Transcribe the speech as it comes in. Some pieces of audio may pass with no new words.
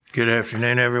Good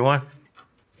afternoon, everyone.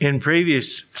 In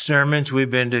previous sermons,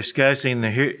 we've been discussing the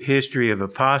history of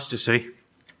apostasy,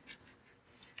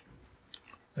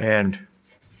 and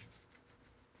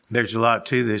there's a lot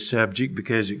to this subject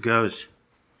because it goes,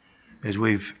 as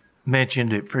we've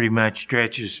mentioned, it pretty much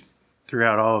stretches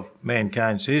throughout all of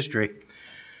mankind's history.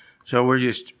 So we're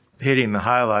just hitting the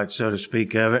highlights, so to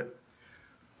speak, of it.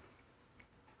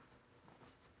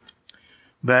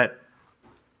 But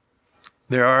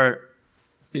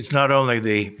it's not only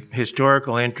the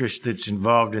historical interest that's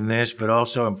involved in this, but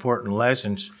also important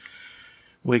lessons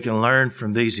we can learn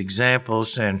from these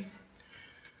examples. And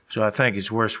so I think it's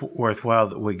worthwhile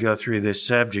that we go through this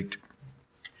subject.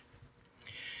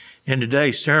 In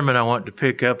today's sermon, I want to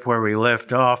pick up where we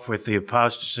left off with the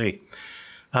apostasy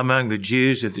among the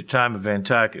Jews at the time of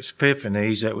Antiochus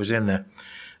Epiphanes. That was in the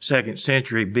 2nd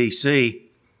century BC.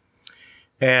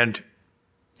 And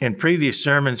in previous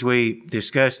sermons, we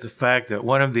discussed the fact that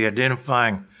one of the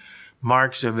identifying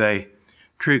marks of a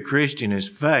true Christian is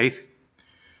faith.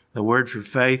 The word for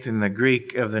faith in the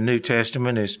Greek of the New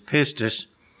Testament is pistis,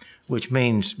 which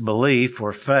means belief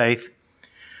or faith.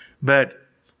 But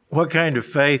what kind of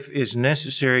faith is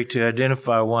necessary to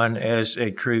identify one as a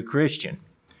true Christian?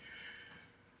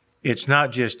 It's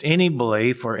not just any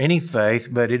belief or any faith,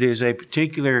 but it is a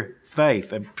particular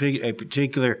faith, a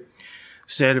particular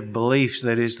set of beliefs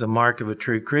that is the mark of a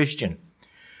true Christian.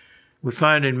 We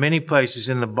find in many places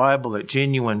in the Bible that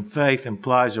genuine faith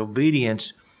implies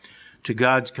obedience to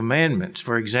God's commandments.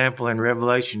 For example, in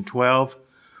Revelation 14,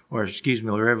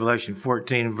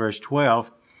 verse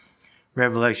 12,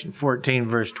 Revelation 14,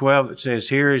 verse 12, it says,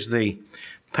 "Here is the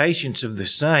patience of the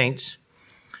saints.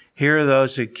 Here are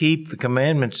those who keep the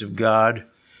commandments of God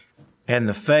and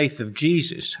the faith of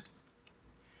Jesus."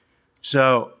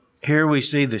 So, here we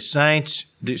see the saints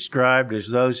described as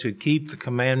those who keep the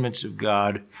commandments of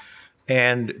God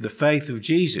and the faith of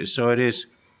Jesus. So it is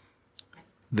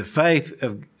the faith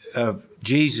of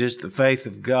Jesus, the faith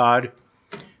of God,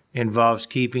 involves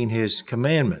keeping his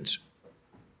commandments.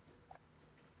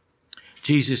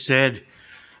 Jesus said,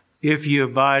 "If you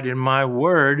abide in my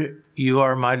word, you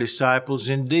are my disciples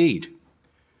indeed."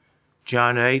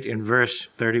 John 8 and verse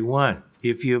 31,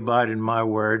 "If you abide in my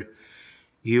word,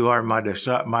 you are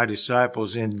my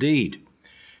disciples indeed."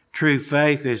 True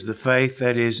faith is the faith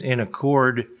that is in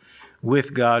accord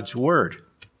with God's word.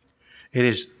 It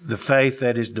is the faith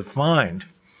that is defined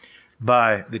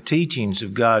by the teachings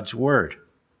of God's word.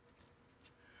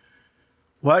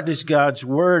 What does God's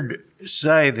word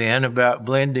say then about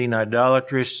blending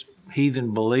idolatrous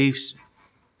heathen beliefs,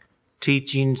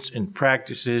 teachings, and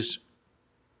practices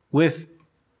with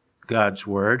God's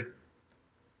word?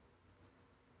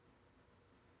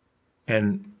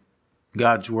 And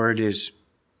God's word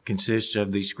consists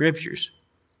of the scriptures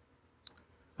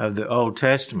of the Old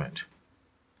Testament,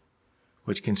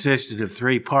 which consisted of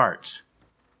 3 parts: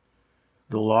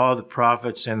 the law, the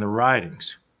prophets, and the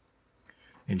writings.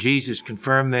 And Jesus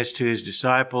confirmed this to his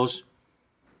disciples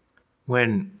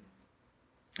when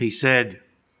he said,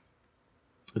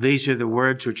 "These are the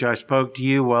words which I spoke to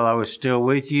you while I was still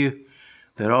with you,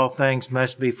 that all things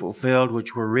must be fulfilled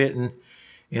which were written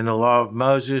in the law of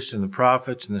Moses and the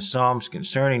prophets and the Psalms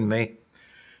concerning me."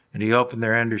 And he opened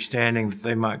their understanding that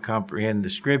they might comprehend the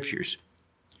scriptures.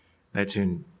 That's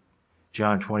in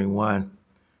John 21,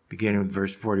 beginning with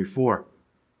verse 44.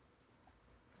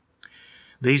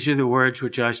 "These are the words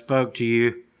which I spoke to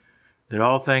you, that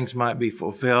all things might be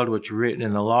fulfilled which were written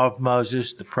in the law of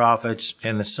Moses, the prophets,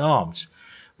 and the Psalms."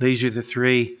 These are the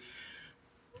 3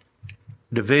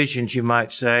 divisions, you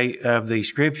might say, of the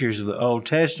scriptures of the Old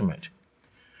Testament.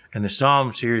 And the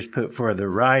Psalms here is put for the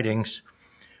writings,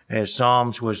 as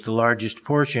Psalms was the largest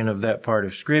portion of that part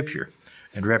of Scripture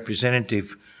and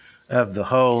representative of the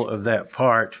whole of that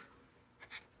part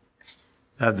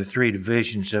of the 3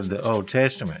 divisions of the Old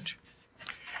Testament.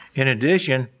 In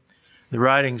addition, the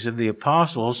writings of the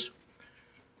apostles,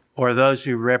 or those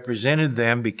who represented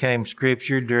them, became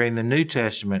Scripture during the New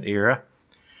Testament era.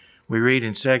 We read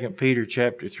in 2 Peter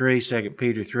chapter 3, 2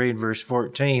 Peter 3 and verse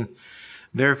 14,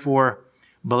 "Therefore,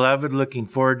 beloved, looking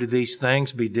forward to these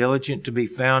things, be diligent to be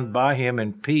found by him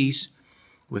in peace,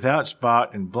 without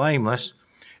spot and blameless,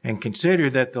 and consider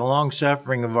that the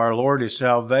long-suffering of our Lord is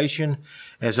salvation,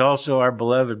 as also our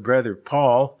beloved brother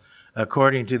Paul,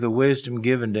 according to the wisdom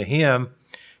given to him,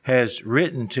 has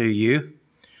written to you,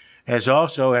 as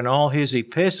also in all his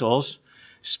epistles,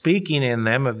 speaking in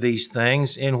them of these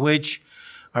things, in which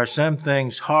are some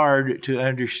things hard to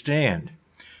understand,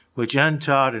 which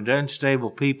untaught and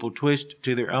unstable people twist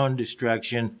to their own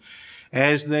destruction,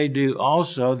 as they do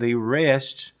also the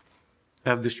rest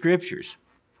of the Scriptures."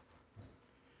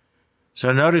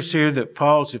 So notice here that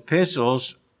Paul's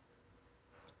epistles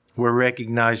were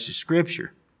recognized as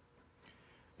Scripture,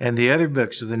 and the other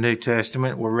books of the New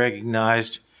Testament were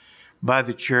recognized by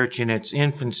the church in its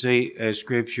infancy as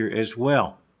Scripture as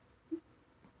well.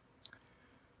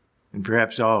 And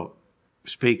perhaps I'll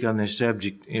speak on this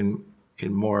subject in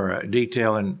more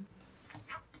detail in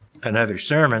another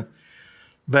sermon.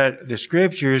 But the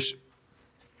Scriptures,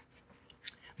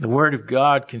 the Word of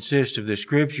God consists of the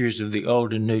Scriptures of the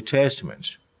Old and New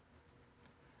Testaments,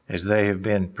 as they have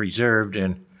been preserved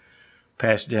and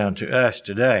passed down to us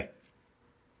today.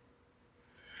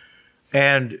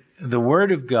 And the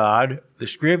Word of God, the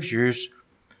Scriptures,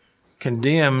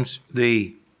 condemns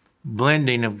the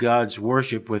blending of God's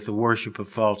worship with the worship of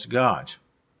false gods.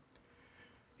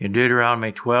 In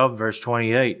Deuteronomy 12, verse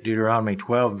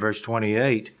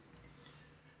 28,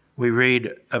 we read,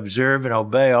 "Observe and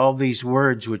obey all these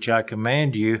words which I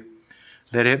command you,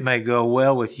 that it may go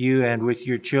well with you and with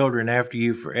your children after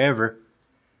you forever,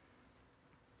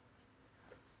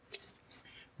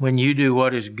 when you do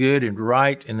what is good and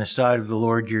right in the sight of the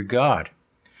Lord your God.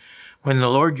 When the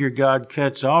Lord your God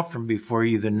cuts off from before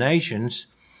you the nations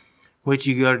which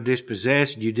you go to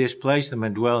dispossess, and you displace them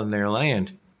and dwell in their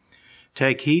land,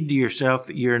 take heed to yourself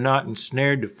that you are not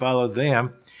ensnared to follow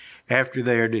them after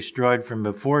they are destroyed from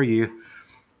before you,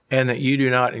 and that you do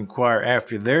not inquire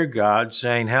after their gods,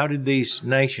 saying, how did these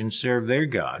nations serve their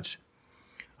gods?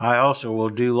 I also will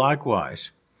do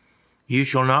likewise. You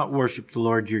shall not worship the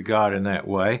Lord your God in that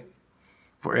way,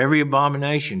 for every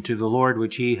abomination to the Lord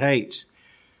which he hates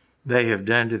they have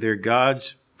done to their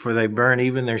gods, for they burn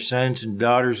even their sons and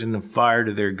daughters in the fire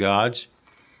to their gods.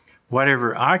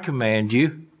 Whatever I command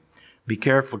you, be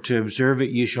careful to observe it.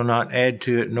 You shall not add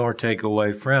to it nor take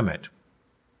away from it."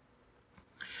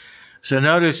 So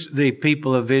notice the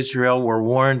people of Israel were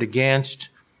warned against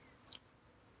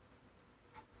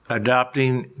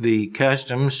adopting the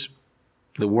customs,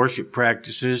 the worship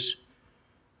practices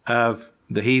of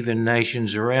the heathen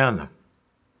nations around them.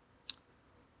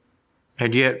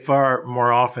 And yet, far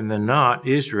more often than not,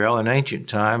 Israel in ancient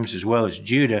times, as well as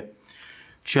Judah,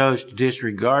 chose to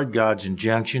disregard God's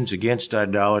injunctions against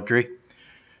idolatry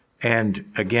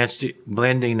and against it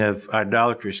blending of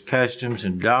idolatrous customs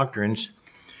and doctrines,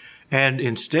 and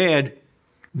instead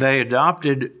they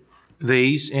adopted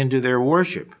these into their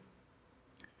worship.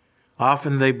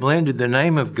 Often they blended the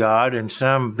name of God and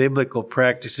some biblical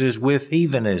practices with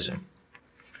heathenism.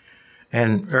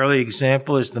 An early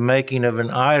example is the making of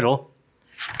an idol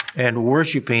and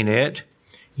worshiping it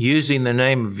using the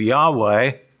name of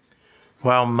Yahweh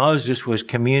while Moses was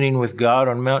communing with God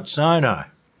on Mount Sinai,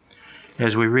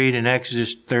 as we read in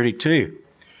Exodus 32.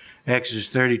 Exodus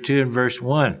 32 and verse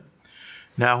 1.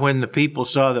 Now when the people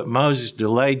saw that Moses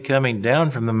delayed coming down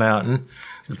from the mountain,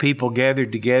 the people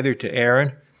gathered together to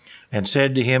Aaron and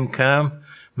said to him, "Come,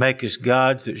 make us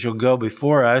gods that shall go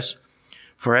before us.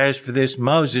 For as for this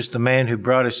Moses, the man who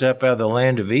brought us up out of the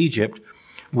land of Egypt,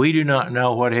 we do not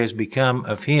know what has become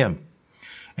of him."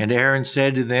 And Aaron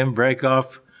said to them, "Break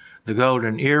off the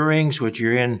golden earrings which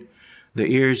are in the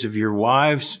ears of your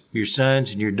wives, your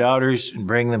sons, and your daughters, and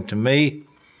bring them to me."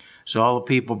 So all the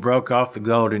people broke off the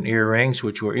golden earrings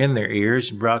which were in their ears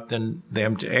and brought them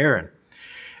to Aaron.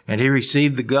 And he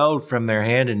received the gold from their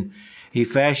hand, and he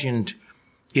fashioned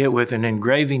it with an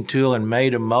engraving tool and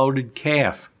made a molded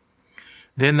calf.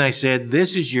 Then they said,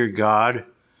 "This is your God,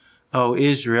 O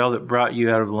Israel, that brought you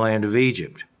out of the land of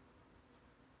Egypt."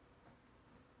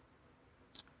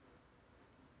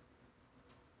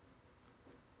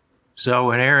 So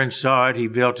when Aaron saw it, he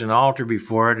built an altar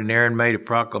before it, and Aaron made a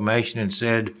proclamation and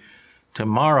said,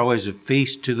 "Tomorrow is a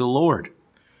feast to the Lord,"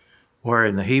 or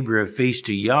in the Hebrew, a feast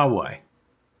to Yahweh.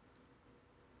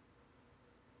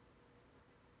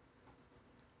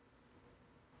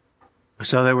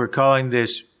 So they were calling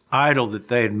this idol that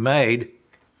they had made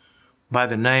by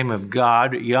the name of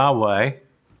God, Yahweh,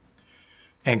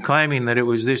 and claiming that it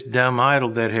was this dumb idol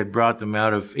that had brought them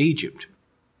out of Egypt.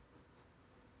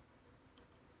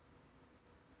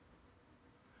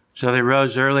 So they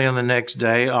rose early on the next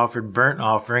day, offered burnt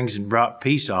offerings, and brought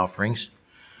peace offerings.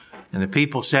 And the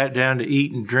people sat down to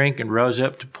eat and drink and rose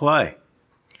up to play.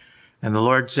 And the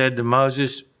Lord said to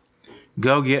Moses,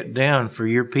 "Go get down, for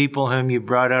your people whom you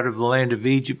brought out of the land of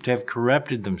Egypt have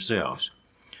corrupted themselves.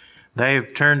 They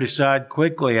have turned aside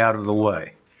quickly out of the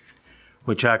way,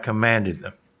 which I commanded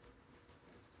them."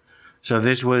 So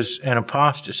this was an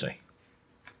apostasy.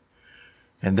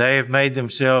 "And they have made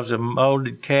themselves a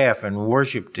molded calf and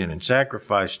worshipped it and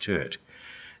sacrificed to it,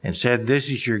 and said,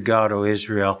 'This is your God, O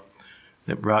Israel,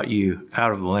 that brought you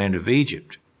out of the land of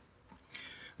Egypt.'"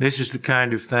 This is the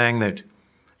kind of thing that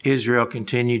Israel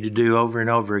continued to do over and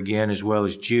over again, as well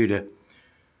as Judah,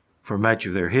 for much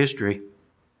of their history,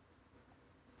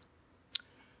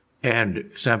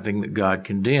 and something that God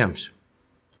condemns.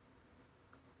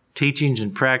 Teachings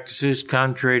and practices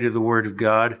contrary to the Word of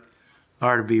God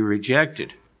are to be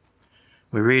rejected.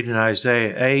 We read in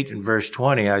Isaiah 8 and verse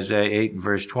 20,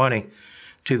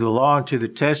 to the law and to the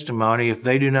testimony, if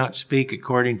they do not speak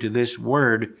according to this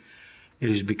word, it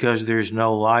is because there is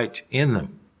no light in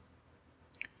them.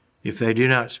 If they do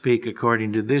not speak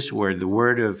according to this word, the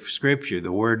word of Scripture,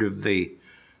 the word of the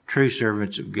true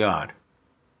servants of God.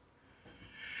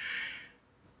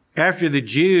 After the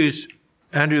Jews,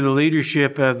 under the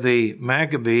leadership of the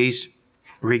Maccabees,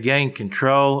 regained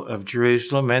control of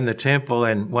Jerusalem and the temple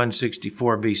in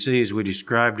 164 BC, as we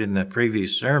described in the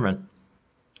previous sermon,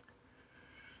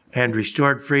 and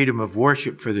restored freedom of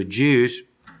worship for the Jews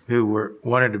who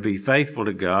wanted to be faithful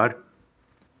to God,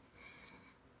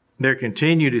 there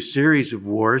continued a series of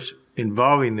wars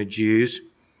involving the Jews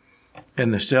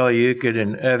and the Seleucid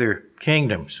and other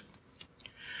kingdoms.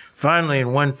 Finally, in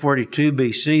 142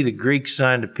 BC, the Greeks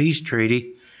signed a peace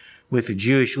treaty with the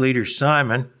Jewish leader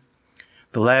Simon,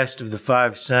 the last of the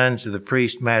 5 sons of the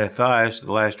priest Mattathias,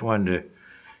 the last one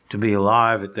to be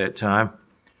alive at that time.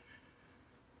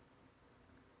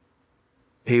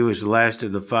 He was the last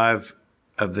of the 5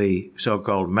 of the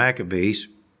so-called Maccabees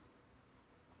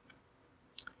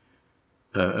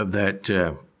of that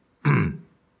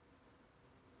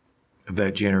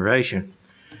generation.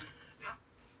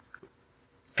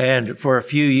 And for a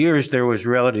few years there was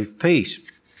relative peace.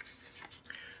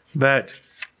 But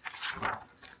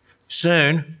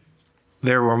soon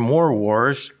there were more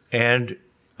wars and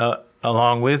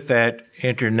along with that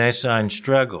internecine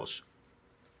struggles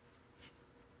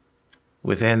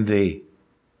within the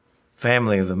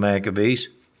family of the Maccabees.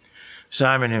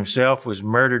 Simon himself was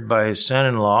murdered by his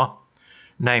son-in-law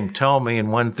named Ptolemy in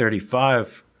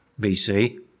 135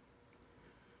 BC.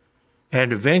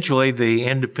 And eventually the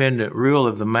independent rule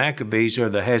of the Maccabees, or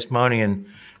the Hasmonean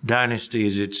dynasty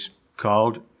as it's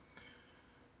called,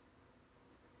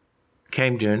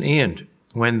 came to an end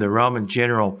when the Roman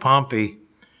general Pompey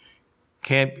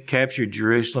captured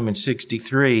Jerusalem in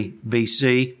 63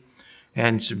 BC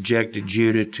and subjected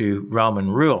Judah to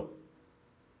Roman rule.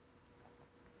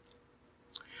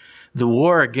 The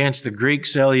war against the Greek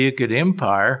Seleucid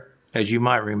Empire, as you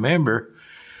might remember,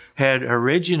 had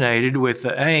originated with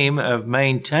the aim of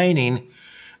maintaining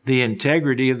the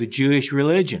integrity of the Jewish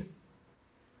religion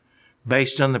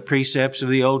based on the precepts of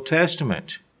the Old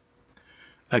Testament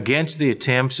against the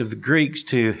attempts of the Greeks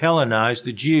to Hellenize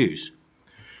the Jews.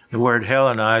 The word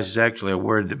Hellenize is actually a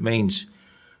word that means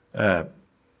that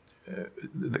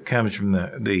comes from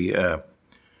the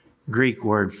Greek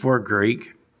word for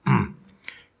Greek.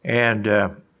 And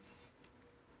to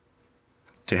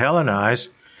Hellenize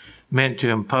meant to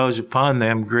impose upon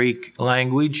them Greek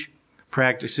language,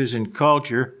 practices, and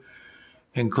culture,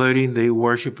 including the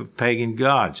worship of pagan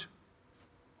gods.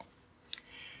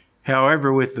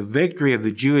 However, with the victory of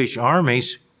the Jewish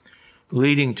armies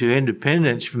leading to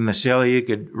independence from the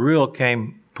Seleucid rule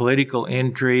came political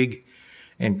intrigue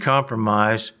and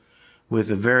compromise with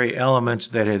the very elements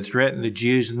that had threatened the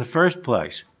Jews in the first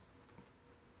place.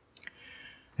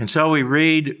 And so we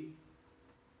read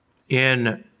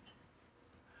in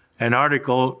an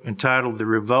article entitled "The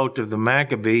Revolt of the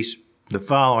Maccabees" the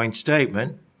following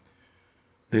statement.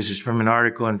 This is from an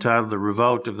article entitled "The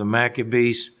Revolt of the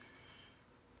Maccabees"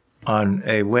 on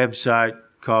a website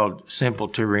called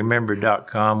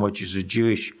simpletoremember.com, which is a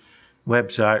Jewish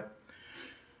website.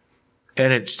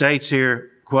 And it states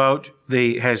here, quote,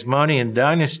 "The Hasmonean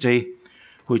dynasty,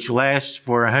 which lasts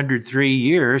for 103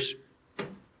 years,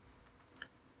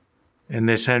 and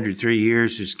this 103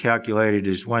 years is calculated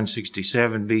as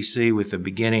 167 BC with the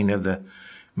beginning of the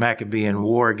Maccabean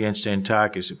War against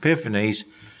Antiochus Epiphanes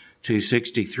to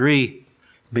 63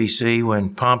 BC when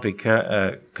Pompey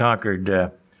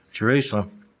conquered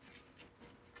Jerusalem.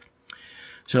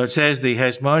 So it says the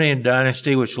Hasmonean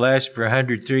dynasty, which lasts for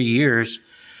 103 years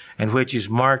and which is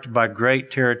marked by great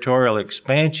territorial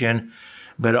expansion,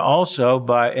 but also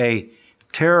by a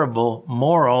terrible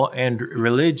moral and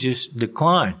religious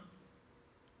decline.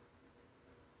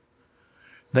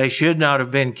 They should not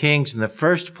have been kings in the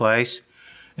first place,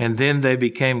 and then they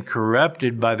became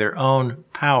corrupted by their own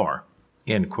power,"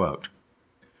 end quote.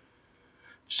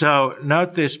 So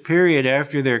note this period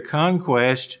after their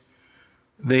conquest,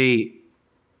 the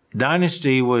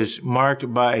dynasty was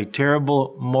marked by a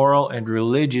terrible moral and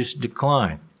religious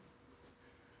decline.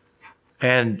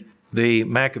 And the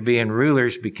Maccabean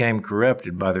rulers became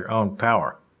corrupted by their own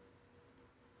power.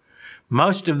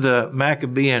 Most of the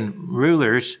Maccabean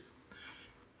rulers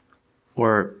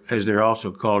or as they're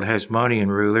also called, Hasmonean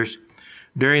rulers,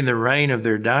 during the reign of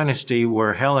their dynasty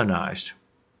were Hellenized,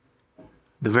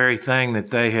 the very thing that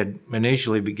they had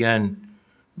initially begun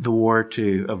the war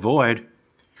to avoid.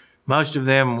 Most of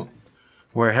them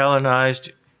were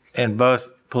Hellenized, and both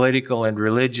political and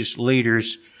religious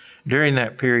leaders during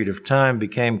that period of time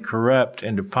became corrupt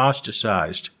and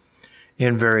apostatized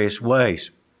in various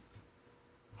ways.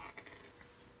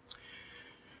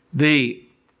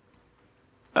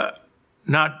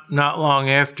 Not long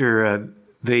after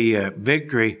the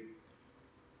victory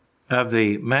of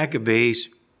the Maccabees,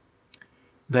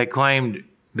 they claimed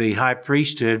the high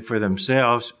priesthood for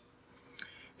themselves,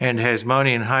 and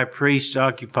Hasmonean high priests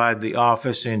occupied the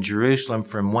office in Jerusalem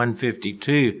from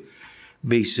 152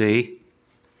 BC,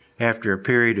 after a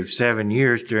period of 7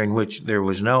 years during which there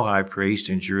was no high priest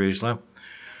in Jerusalem,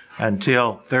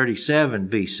 until 37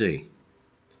 BC.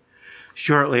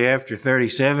 Shortly after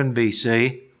 37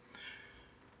 BC,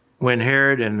 when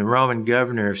Herod and the Roman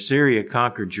governor of Syria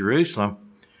conquered Jerusalem,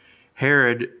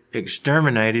 Herod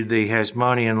exterminated the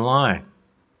Hasmonean line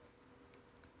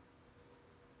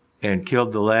and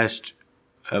killed the last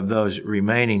of those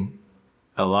remaining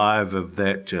alive of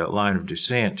that line of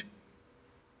descent.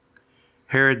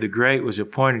 Herod the Great was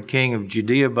appointed king of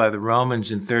Judea by the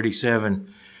Romans in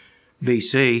 37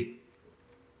 BC,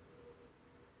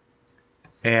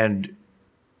 and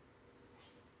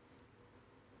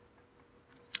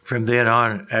from then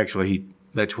on, actually,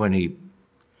 that's when he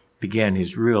began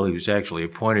his rule. He was actually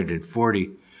appointed in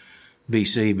 40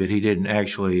 BC, but he didn't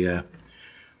actually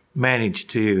manage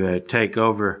to take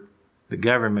over the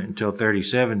government until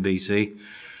 37 BC.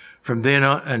 From then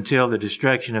on until the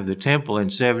destruction of the temple in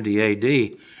 70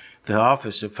 AD, the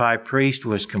office of high priest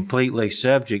was completely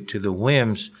subject to the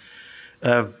whims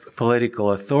of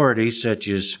political authorities such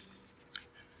as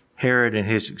Herod and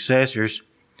his successors,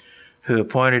 who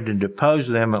appointed and deposed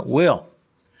them at will,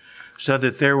 so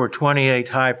that there were 28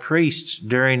 high priests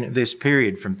during this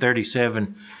period from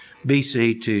 37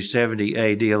 BC to 70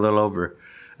 AD, a little over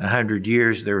 100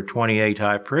 years. There were 28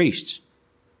 high priests,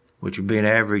 which would be an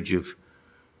average of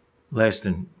less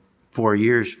than 4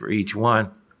 years for each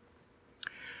one.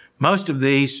 Most of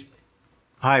these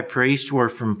high priests were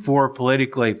from 4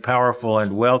 politically powerful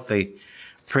and wealthy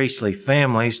priestly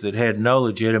families that had no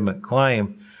legitimate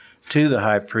claim to the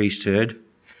high priesthood,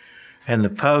 and the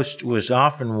post was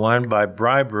often won by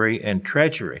bribery and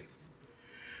treachery.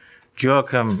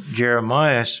 Joachim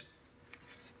Jeremias,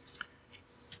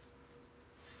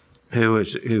 who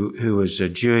was a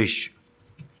Jewish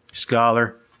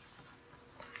scholar,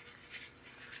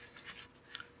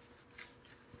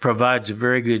 provides a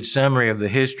very good summary of the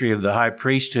history of the high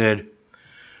priesthood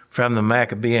from the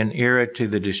Maccabean era to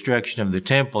the destruction of the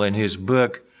temple in his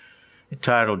book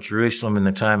entitled Jerusalem in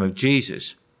the Time of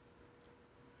Jesus.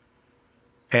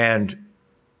 And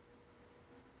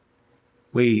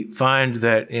we find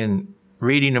that in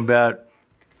reading about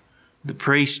the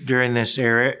priests during this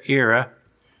era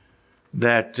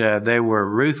that they were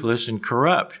ruthless and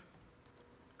corrupt.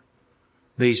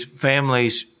 These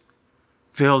families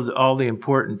filled all the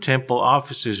important temple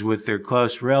offices with their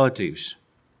close relatives.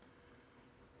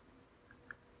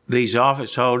 These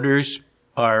office holders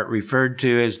are referred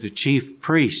to as the chief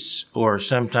priests, or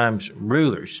sometimes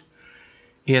rulers,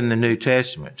 in the New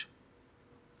Testament.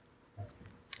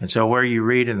 And so where you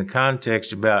read in the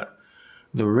context about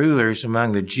the rulers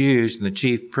among the Jews and the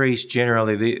chief priests,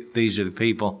 generally these are the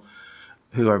people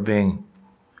who are being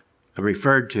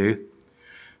referred to.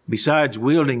 Besides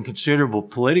wielding considerable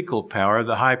political power,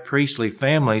 the high priestly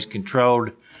families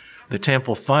controlled the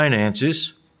temple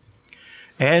finances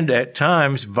and at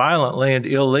times violently and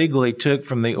illegally took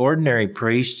from the ordinary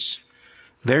priests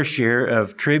their share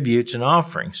of tributes and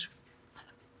offerings.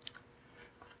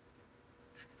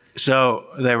 So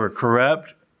they were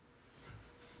corrupt,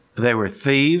 they were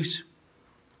thieves,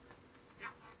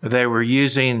 they were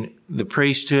using the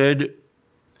priesthood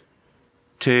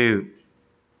to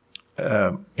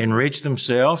enrich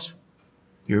themselves.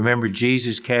 You remember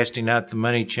Jesus casting out the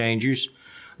money changers.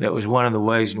 That was one of the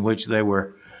ways in which they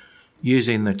were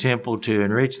using the temple to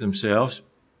enrich themselves.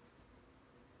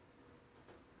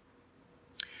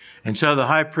 And so the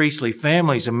high priestly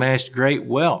families amassed great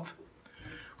wealth,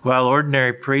 while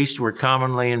ordinary priests were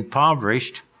commonly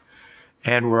impoverished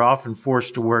and were often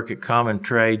forced to work at common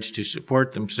trades to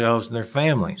support themselves and their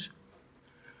families.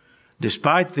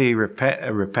 Despite the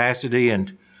rapacity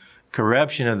and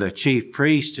corruption of the chief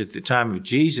priests at the time of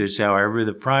Jesus, however,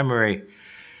 the primary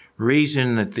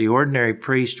reason that the ordinary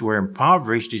priests were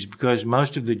impoverished is because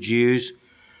most of the Jews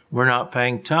were not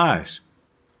paying tithes.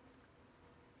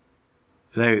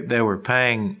 They were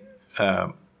paying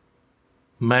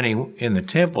money in the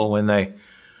temple when they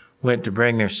went to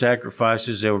bring their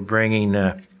sacrifices. They were bringing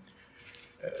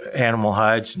animal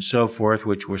hides and so forth,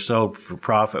 which were sold for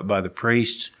profit by the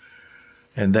priests,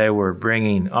 and they were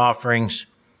bringing offerings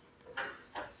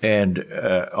and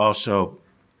also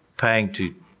paying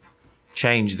to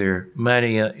change their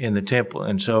money in the temple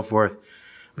and so forth.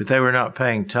 But they were not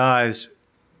paying tithes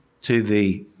to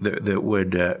that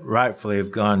would rightfully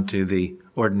have gone to the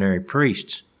ordinary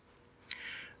priests.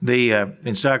 The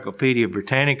Encyclopedia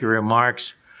Britannica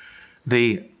remarks,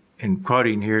 in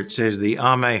quoting here, it says the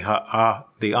Ame Ha'aretz,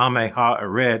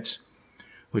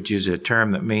 which is a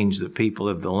term that means the people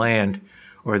of the land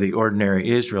or the ordinary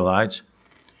Israelites.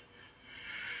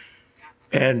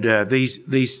 And these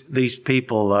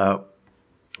people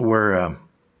were,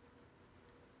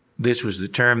 this was the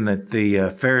term that the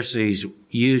Pharisees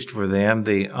used for them,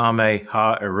 the Ame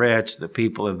Ha'aretz, the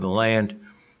people of the land.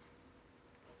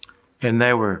 And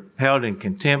they were held in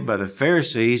contempt by the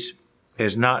Pharisees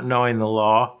as not knowing the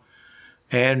law,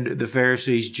 and the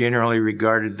Pharisees generally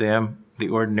regarded them, the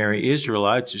ordinary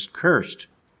Israelites, as cursed.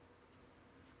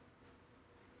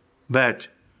 But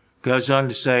goes on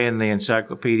to say in the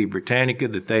Encyclopedia Britannica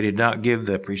that they did not give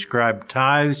the prescribed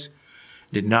tithes,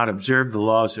 did not observe the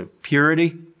laws of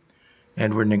purity,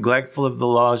 and were neglectful of the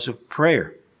laws of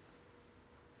prayer.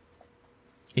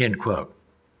 End quote.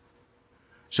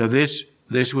 So this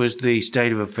was the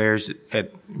state of affairs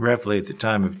roughly at the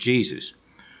time of Jesus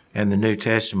and the New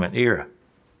Testament era.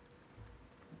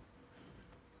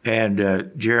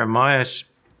 And Jeremiah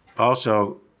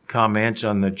also comments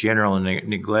on the general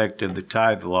neglect of the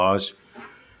tithe laws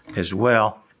as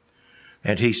well.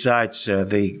 And he cites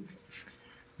the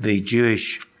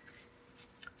Jewish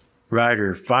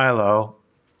writer Philo,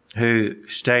 who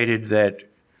stated that,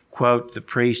 quote, the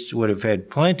priests would have had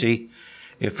plenty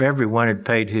if everyone had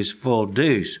paid his full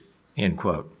dues, end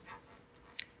quote.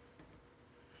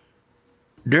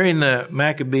 During the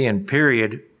Maccabean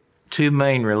period, two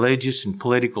main religious and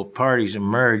political parties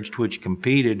emerged which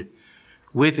competed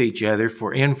with each other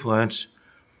for influence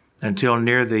until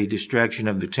near the destruction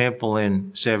of the temple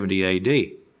in 70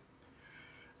 AD.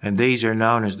 And these are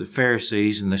known as the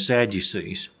Pharisees and the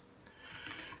Sadducees.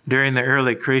 During the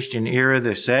early Christian era,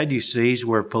 the Sadducees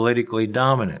were politically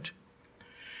dominant.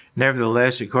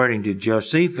 Nevertheless, according to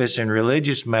Josephus, in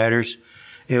religious matters,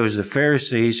 it was the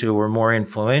Pharisees who were more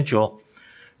influential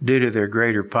due to their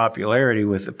greater popularity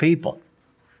with the people.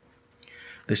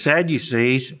 The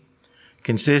Sadducees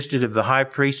consisted of the high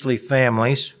priestly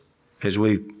families,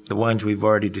 the ones we've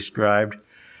already described,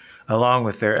 along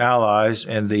with their allies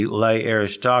and the lay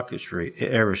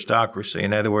aristocracy.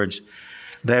 In other words,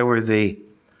 they were the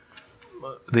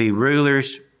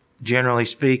rulers, generally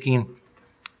speaking.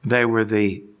 They were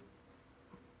the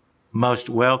most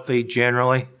wealthy,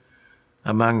 generally,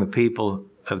 among the people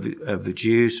of the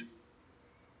Jews,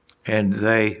 and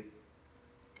they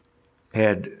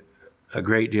had a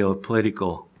great deal of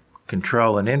political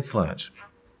control and influence.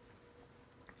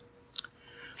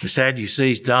 The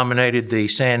Sadducees dominated the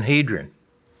Sanhedrin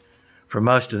for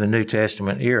most of the New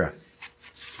Testament era.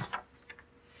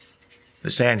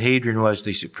 The Sanhedrin was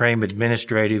the supreme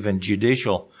administrative and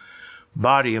judicial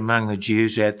body among the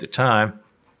Jews at the time.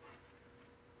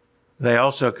 They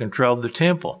also controlled the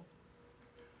temple.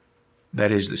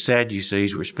 That is, the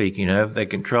Sadducees we're speaking of. They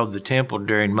controlled the temple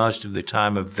during most of the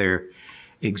time of their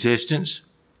existence.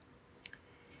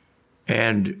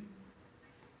 And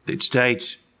it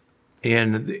states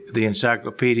in the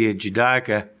Encyclopedia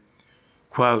Judaica,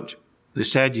 quote, the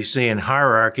Sadducean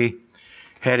hierarchy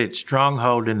had its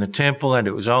stronghold in the temple, and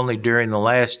it was only during the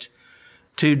last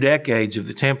 2 decades of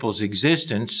the temple's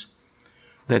existence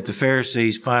that the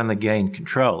Pharisees finally gained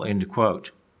control, end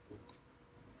quote.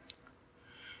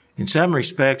 In some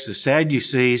respects, the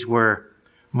Sadducees were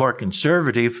more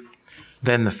conservative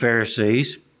than the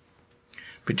Pharisees.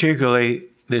 Particularly,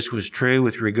 this was true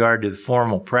with regard to the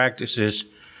formal practices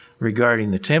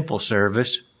regarding the temple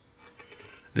service.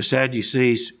 The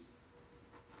Sadducees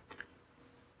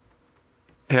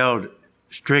held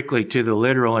strictly to the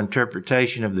literal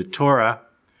interpretation of the Torah,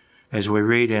 as we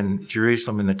read in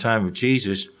Jerusalem in the time of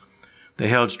Jesus. They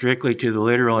held strictly to the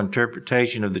literal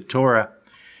interpretation of the Torah,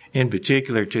 in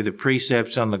particular to the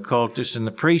precepts on the cultus and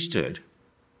the priesthood,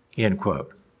 end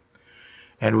quote.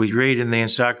 And we read in the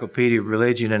Encyclopedia of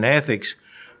Religion and Ethics,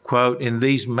 quote, in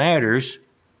these matters,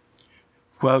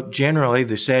 quote, generally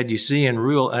the Sadducean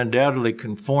rule undoubtedly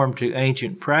conformed to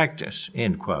ancient practice,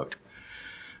 end quote.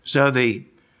 So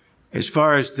as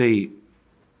far as the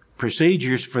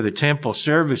procedures for the temple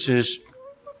services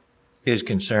is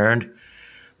concerned,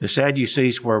 the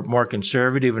Sadducees were more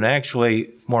conservative and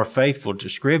actually more faithful to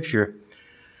Scripture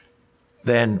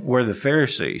than were the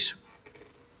Pharisees.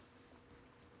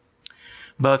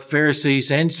 Both Pharisees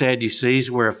and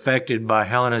Sadducees were affected by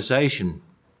Hellenization,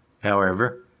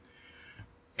 however,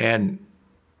 and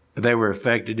they were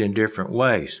affected in different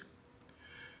ways.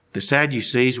 The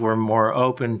Sadducees were more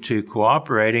open to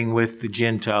cooperating with the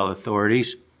Gentile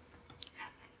authorities,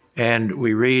 and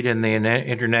we read in the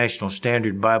International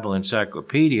Standard Bible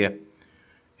Encyclopedia,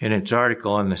 in its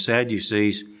article on the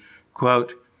Sadducees,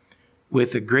 quote,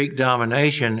 "With the Greek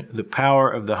domination, the power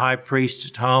of the high priests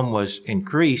at home was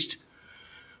increased,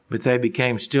 but they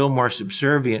became still more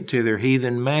subservient to their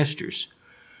heathen masters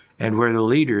and were the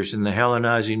leaders in the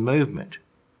Hellenizing movement."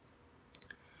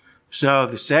 So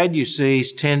the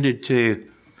Sadducees tended to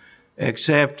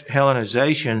accept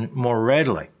Hellenization more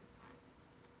readily.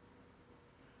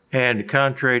 And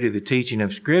contrary to the teaching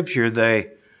of Scripture,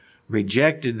 they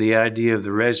rejected the idea of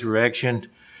the resurrection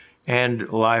and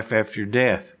life after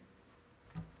death.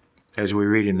 As we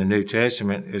read in the New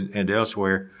Testament and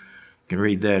elsewhere, you can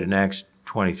read that in Acts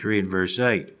 23 and verse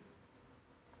 8.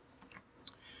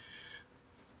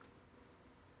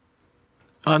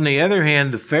 On the other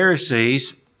hand, the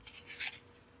Pharisees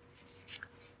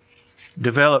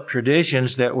developed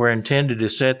traditions that were intended to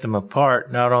set them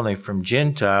apart not only from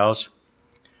Gentiles,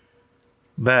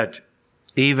 but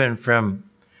even from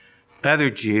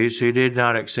other Jews who did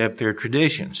not accept their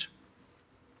traditions,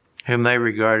 whom they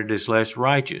regarded as less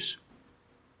righteous.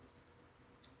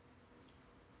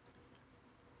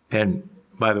 And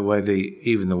by the way,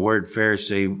 even the word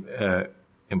Pharisee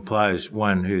implies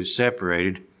one who is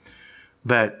separated.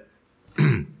 But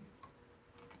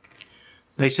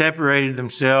they separated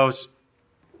themselves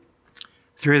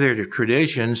through their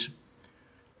traditions,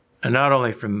 and not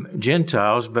only from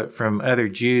Gentiles, but from other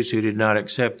Jews who did not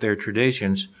accept their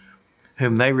traditions,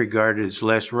 whom they regarded as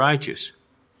less righteous.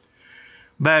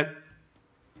 But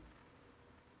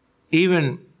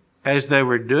even as they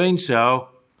were doing so,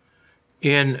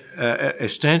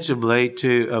 ostensibly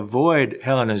to avoid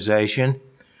Hellenization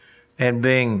and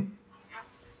being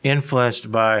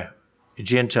influenced by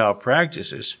Gentile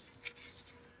practices,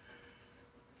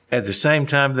 at the same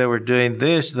time they were doing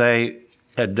this, they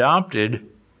adopted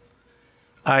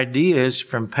ideas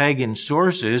from pagan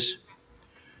sources,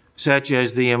 such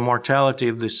as the immortality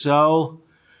of the soul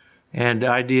and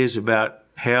ideas about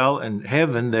hell and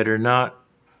heaven that are not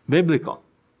biblical.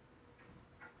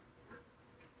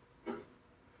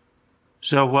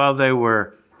 So while they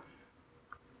were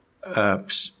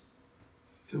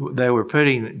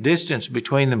putting distance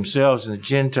between themselves and the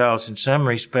Gentiles in some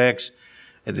respects,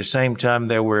 at the same time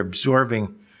they were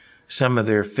absorbing some of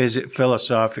their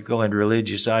philosophical and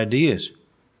religious ideas.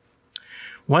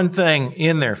 One thing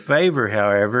in their favor,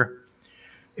 however,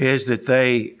 is that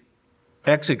they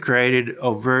execrated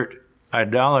overt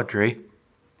idolatry,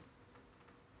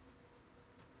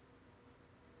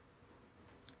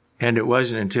 and it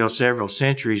wasn't until several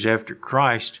centuries after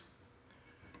Christ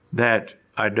that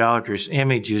idolatrous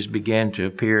images began to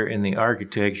appear in the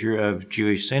architecture of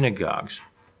Jewish synagogues.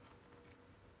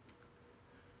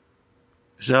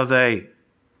 So they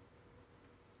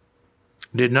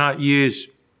did not use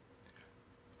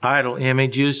idol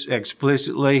images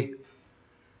explicitly,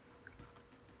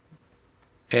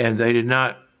 and they did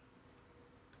not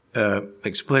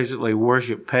explicitly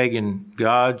worship pagan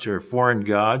gods or foreign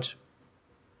gods.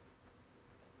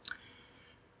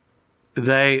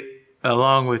 They,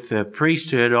 along with the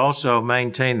priesthood, also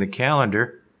maintained the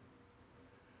calendar,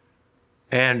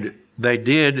 and they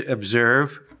did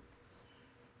observe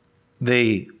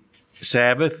the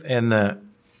Sabbath and the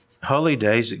holy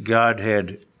days that God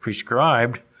had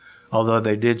prescribed, although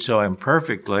they did so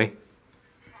imperfectly.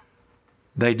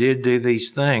 They did do these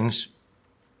things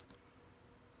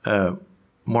more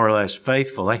or less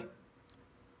faithfully,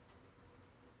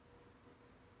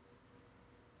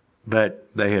 but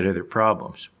they had other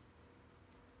problems.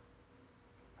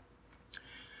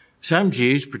 Some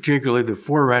Jews, particularly the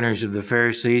forerunners of the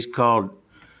Pharisees called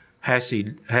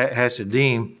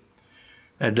Hasidim,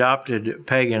 adopted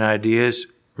pagan ideas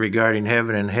regarding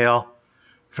heaven and hell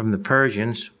from the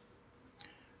Persians,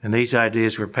 and these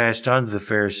ideas were passed on to the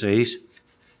Pharisees.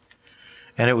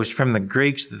 And it was from the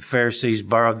Greeks that the Pharisees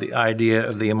borrowed the idea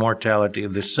of the immortality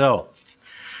of the soul.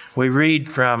 We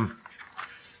read from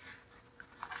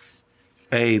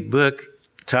a book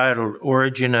titled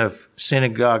Origin of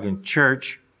Synagogue and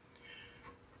Church,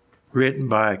 written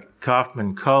by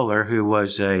Kaufman Kohler, who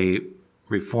was a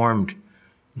Reformed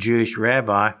Jewish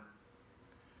rabbi,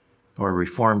 or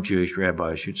Reformed Jewish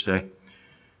rabbi, I should say.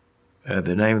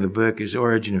 The name of the book is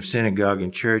Origin of Synagogue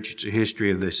and Church. It's a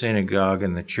history of the synagogue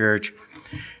and the church.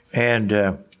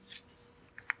 And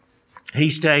he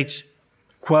states,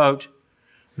 quote,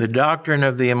 The doctrine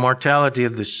of the immortality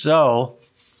of the soul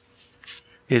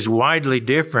is widely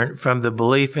different from the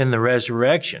belief in the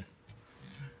resurrection,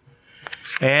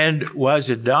 and was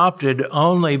adopted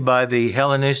only by the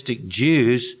Hellenistic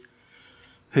Jews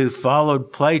who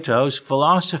followed Plato's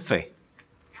philosophy.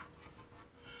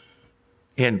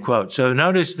 End quote. So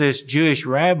notice this Jewish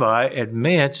rabbi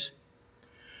admits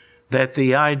that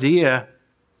the idea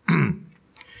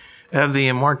of the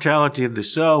immortality of the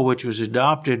soul, which was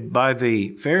adopted by the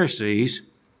Pharisees,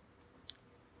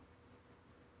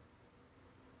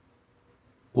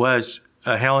 was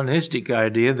a Hellenistic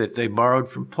idea that they borrowed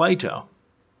from Plato.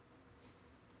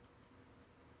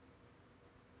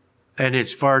 And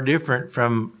it's far different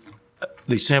from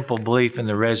the simple belief in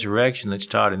the resurrection that's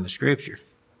taught in the Scripture.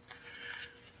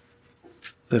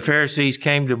 The Pharisees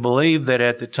came to believe that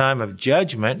at the time of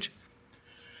judgment,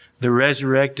 the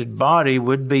resurrected body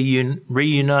would be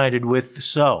reunited with the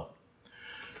soul.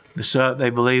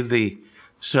 They believed the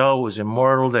soul was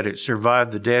immortal, that it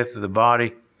survived the death of the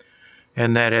body,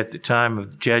 and that at the time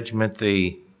of judgment,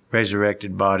 the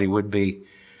resurrected body would be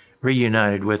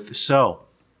reunited with the soul.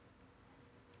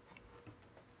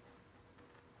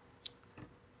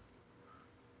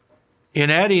 In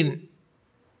adding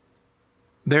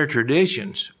their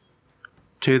traditions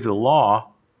to the law,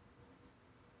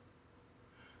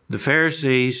 the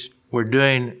Pharisees were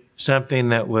doing something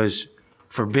that was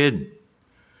forbidden,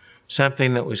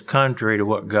 something that was contrary to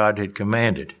what God had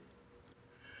commanded.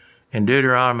 In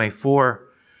Deuteronomy 4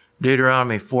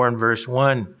 and verse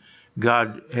 1,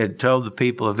 God had told the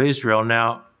people of Israel,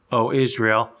 "Now, O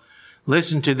Israel,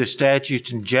 listen to the statutes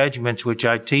and judgments which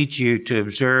I teach you to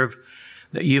observe,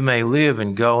 that you may live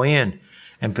and go in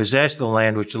and possess the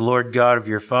land which the Lord God of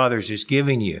your fathers is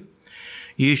giving you.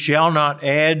 You shall not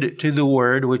add to the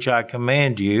word which I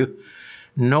command you,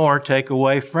 nor take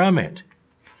away from it,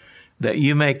 that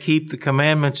you may keep the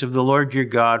commandments of the Lord your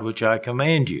God which I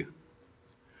command you."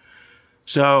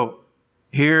 So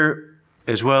here,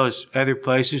 as well as other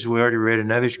places, we already read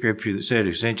another scripture that said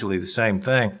essentially the same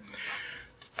thing.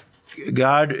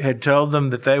 God had told them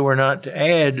that they were not to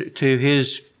add to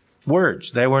his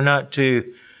words. They were not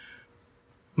to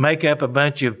make up a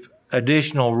bunch of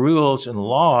additional rules and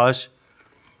laws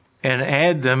and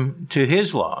add them to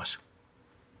his laws.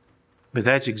 But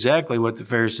that's exactly what the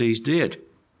Pharisees did.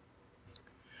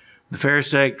 The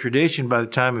Pharisaic tradition by the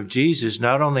time of Jesus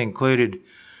not only included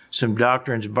some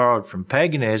doctrines borrowed from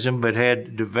paganism, but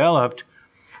had developed,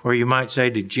 or you might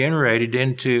say degenerated,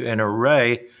 into an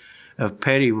array of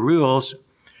petty rules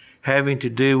having to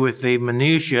do with the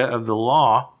minutiae of the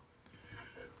law,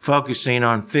 focusing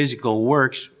on physical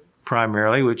works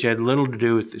primarily, which had little to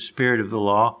do with the spirit of the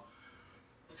law,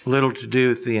 little to do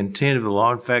with the intent of the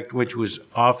law, in fact, which was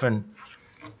often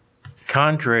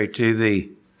contrary to the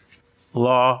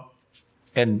law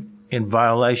and in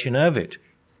violation of it.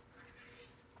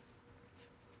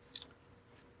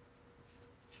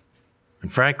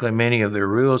 And frankly, many of their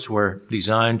rules were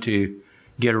designed to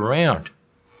get around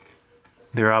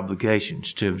their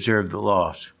obligations to observe the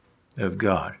laws of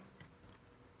God.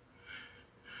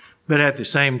 But at the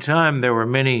same time, there were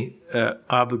many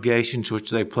obligations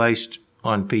which they placed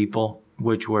on people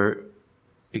which were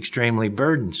extremely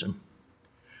burdensome.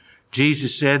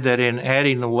 Jesus said that in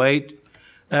adding the weight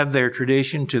of their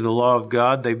tradition to the law of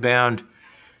God, they bound,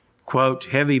 quote,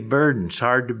 heavy burdens,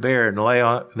 hard to bear, and lay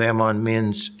them on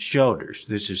men's shoulders.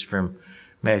 This is from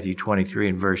Matthew 23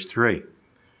 and verse 3.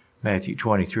 Matthew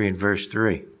 23 and verse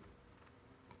 3.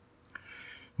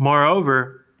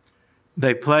 Moreover,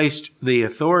 they placed the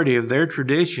authority of their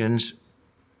traditions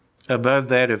above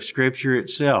that of Scripture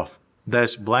itself,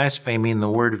 thus blaspheming the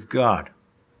Word of God.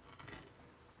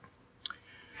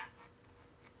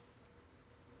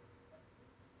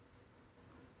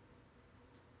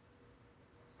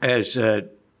 As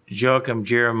Joachim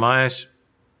Jeremias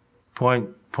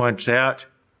points out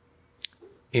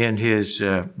in his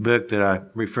book that I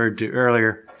referred to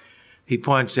earlier, he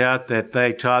points out that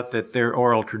they taught that their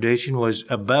oral tradition was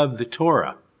above the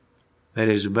Torah, that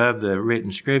is, above the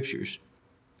written scriptures,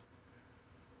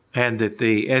 and that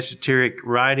the esoteric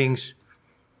writings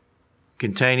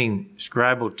containing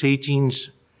scribal teachings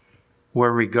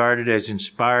were regarded as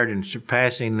inspired and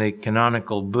surpassing the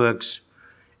canonical books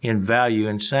in value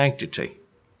and sanctity.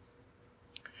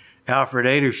 Alfred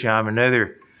Edersheim,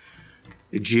 another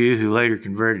Jew who later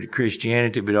converted to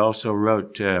Christianity, but also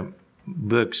wrote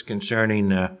books concerning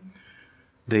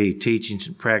the teachings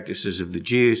and practices of the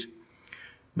Jews.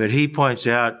 But he points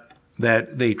out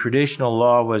that the traditional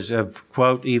law was of,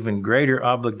 quote, even greater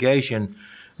obligation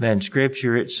than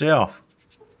Scripture itself.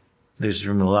 This is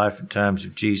from the life and times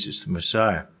of Jesus the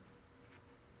Messiah.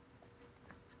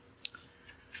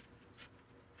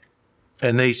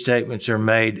 And these statements are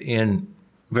made in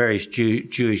various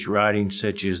Jewish writings,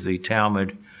 such as the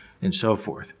Talmud and so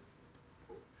forth.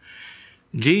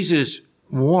 Jesus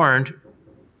warned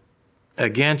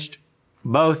against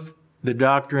both the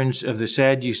doctrines of the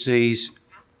Sadducees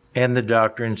and the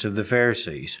doctrines of the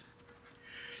Pharisees.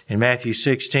 In Matthew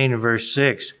 16 and verse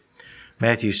 6,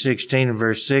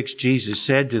 Jesus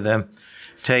said to them,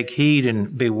 "Take heed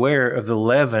and beware of the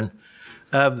leaven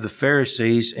of the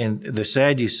Pharisees and the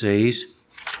Sadducees."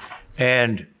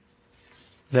 And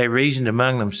they reasoned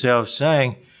among themselves,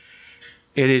 saying,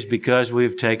 "It is because we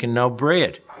have taken no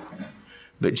bread."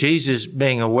 But Jesus,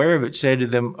 being aware of it, said to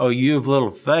them, "O you of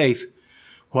little faith,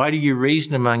 why do you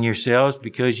reason among yourselves,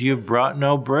 because you have brought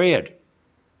no bread?"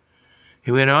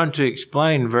 He went on to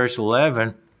explain, verse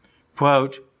 11,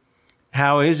 quote,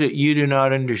 "How is it you do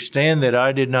not understand that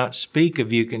I did not speak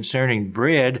of you concerning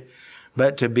bread,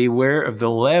 but to beware of the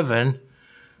leaven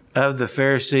of the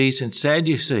Pharisees and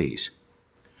Sadducees?"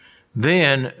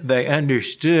 Then they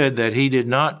understood that he did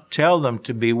not tell them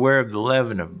to beware of the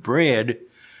leaven of bread,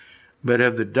 but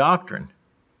of the doctrine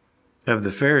of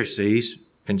the Pharisees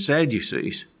and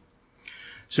Sadducees.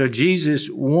 So Jesus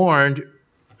warned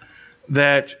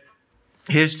that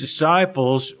his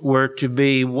disciples were to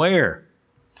beware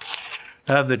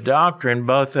of the doctrine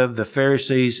both of the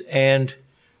Pharisees and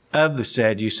of the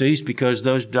Sadducees, because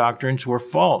those doctrines were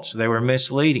false. They were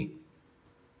misleading.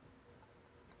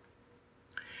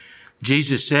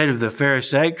 Jesus said of the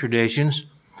Pharisaic traditions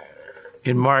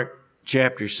in Mark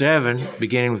chapter 7,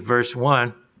 beginning with verse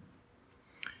 1,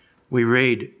 we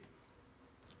read,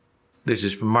 this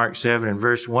is from Mark 7 and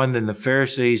verse 1, "Then the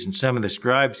Pharisees and some of the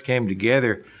scribes came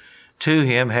together to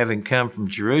him, having come from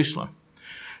Jerusalem.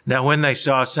 Now when they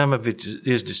saw some of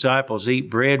his disciples eat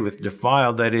bread with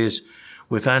defiled, that is,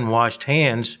 with unwashed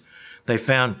hands, they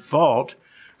found fault,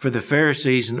 for the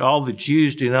Pharisees and all the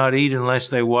Jews do not eat unless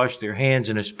they wash their hands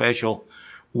in a special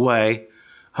way,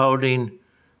 holding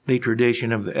the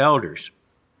tradition of the elders.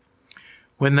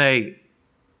 When they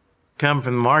come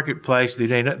from the marketplace, they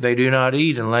do not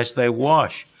eat unless they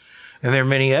wash. And there are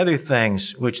many other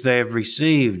things which they have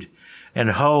received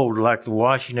and hold, like the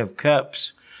washing of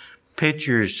cups,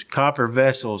 pitchers, copper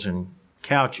vessels, and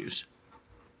couches."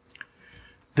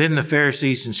 Then the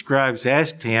Pharisees and scribes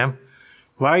asked him,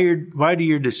 Why do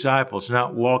your disciples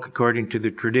not walk according to the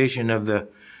tradition of the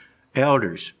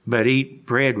elders, but eat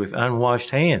bread with unwashed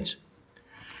hands?"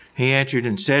 He answered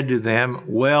and said to them,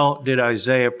 "Well did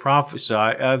Isaiah prophesy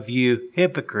of you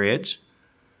hypocrites,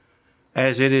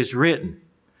 as it is written,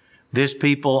 'This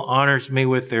people honors me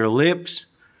with their lips,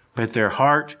 but their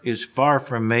heart is far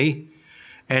from me,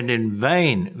 and in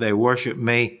vain they worship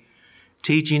me,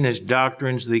 teaching as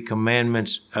doctrines the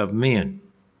commandments of men.'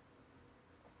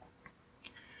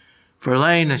 For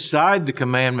laying aside the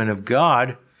commandment of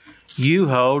God, you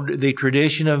hold the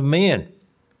tradition of men.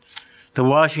 The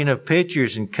washing of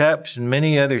pitchers and cups and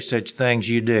many other such things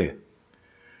you do."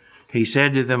 He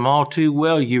said to them, "All too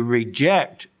well, you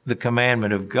reject the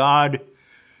commandment of God,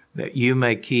 that you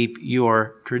may keep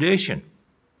your tradition."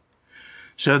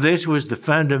 So this was the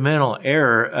fundamental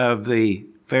error of the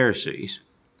Pharisees.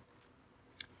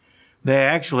 They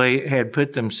actually had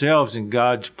put themselves in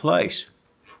God's place.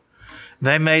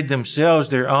 They made themselves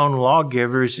their own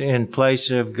lawgivers in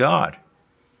place of God,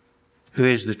 who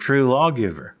is the true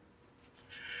lawgiver.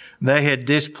 They had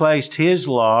displaced his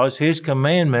laws, his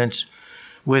commandments,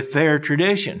 with their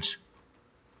traditions.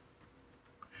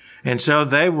 And so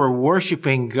they were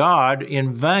worshiping God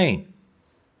in vain.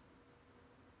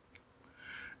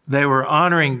 They were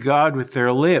honoring God with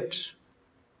their lips,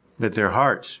 but their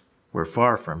hearts were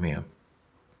far from him.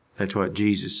 That's what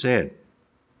Jesus said.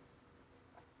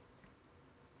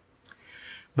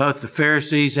 Both the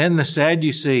Pharisees and the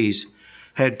Sadducees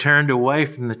had turned away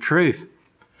from the truth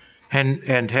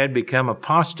and had become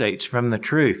apostates from the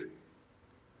truth.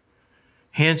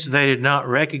 Hence, they did not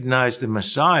recognize the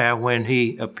Messiah when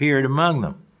he appeared among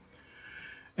them.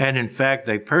 And in fact,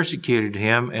 they persecuted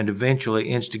him and eventually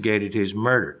instigated his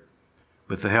murder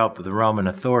with the help of the Roman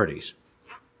authorities.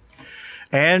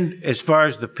 And as far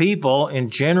as the people in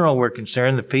general were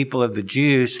concerned, the people of the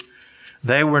Jews,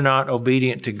 they were not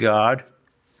obedient to God,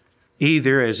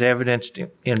 either as evidenced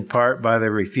in part by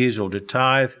their refusal to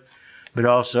tithe, but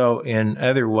also in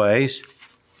other ways.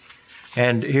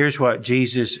 And here's what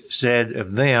Jesus said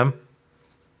of them.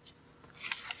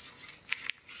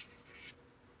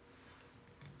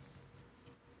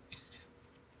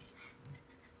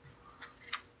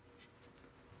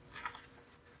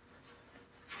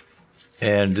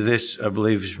 And this, I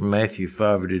believe, is from Matthew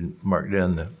 5. I didn't mark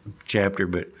down the chapter,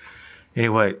 but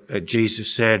anyway,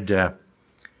 Jesus said,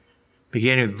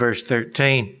 beginning with verse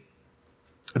 13,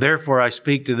 Therefore I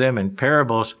speak to them in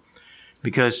parables,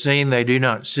 because seeing they do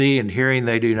not see, and hearing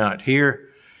they do not hear,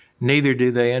 neither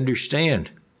do they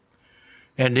understand.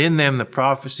 And in them the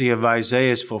prophecy of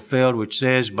Isaiah is fulfilled, which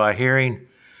says, by hearing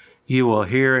you will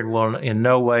hear and will in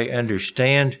no way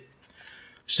understand.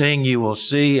 Seeing you will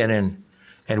see and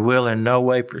will in no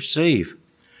way perceive.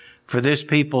 For this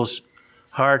people's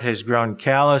heart has grown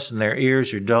callous, and their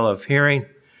ears are dull of hearing,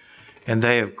 and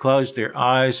they have closed their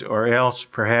eyes, or else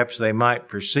perhaps they might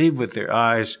perceive with their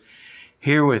eyes,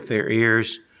 hear with their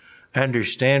ears,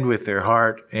 understand with their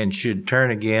heart, and should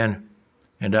turn again,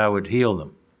 and I would heal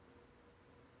them.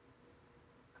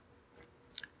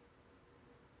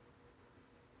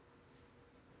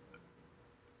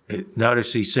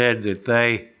 Notice he said that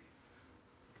they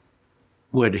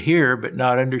would hear but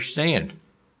not understand,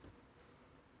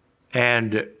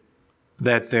 and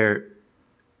that their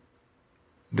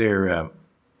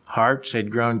hearts had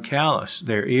grown callous,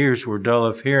 their ears were dull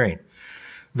of hearing,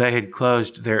 they had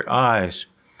closed their eyes,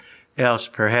 else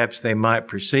perhaps they might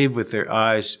perceive with their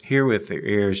eyes, hear with their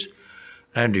ears,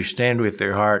 understand with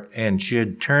their heart, and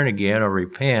should turn again or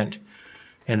repent,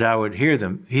 and I would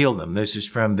heal them. This is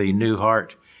from the New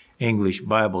Heart English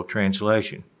Bible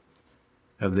translation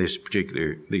of this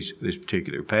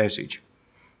particular passage.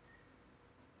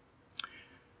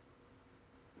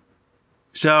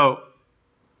 So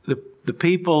the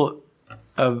people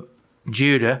of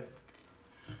Judah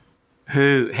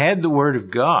who had the Word of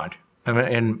God,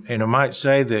 and I might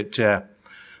say that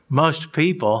most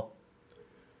people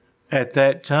at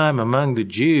that time among the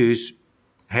Jews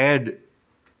had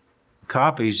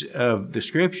copies of the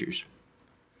Scriptures.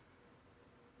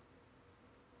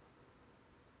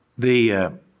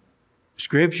 The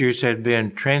Scriptures had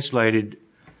been translated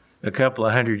a couple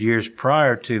of hundred years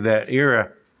prior to that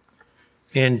era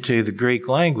into the Greek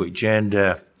language,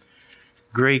 and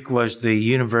Greek was the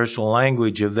universal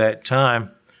language of that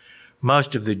time.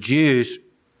 Most of the Jews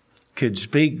could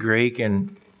speak Greek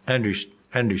and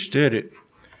understood it,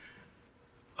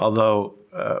 although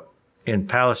in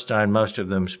Palestine most of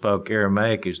them spoke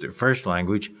Aramaic as their first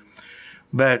language.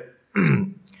 But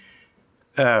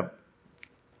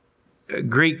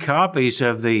Greek copies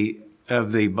of the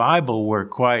Bible were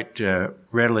quite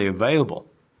readily available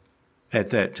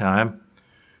at that time,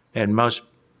 and most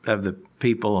of the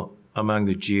people among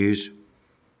the Jews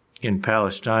in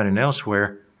Palestine and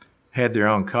elsewhere had their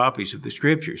own copies of the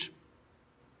Scriptures.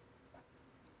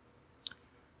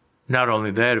 Not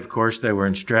only that, of course, they were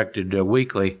instructed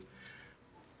weekly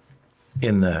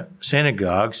in the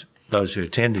synagogues, those who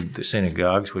attended the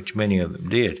synagogues, which many of them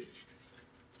did.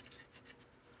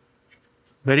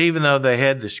 But even though they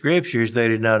had the Scriptures, they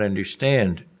did not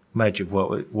understand much of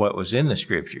what was in the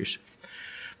Scriptures,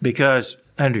 because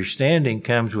understanding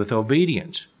comes with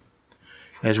obedience.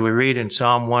 As we read in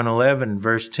Psalm 111,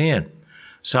 verse 10,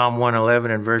 Psalm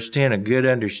 111 and verse 10, a good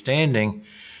understanding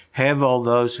have all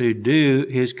those who do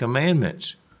his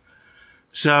commandments.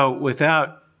 So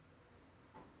without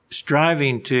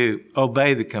striving to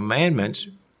obey the commandments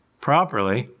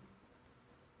properly,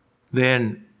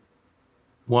 then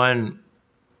one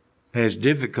has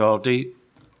difficulty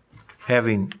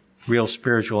having real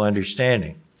spiritual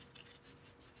understanding.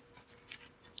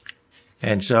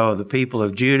 And so the people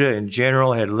of Judah in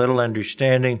general had little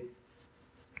understanding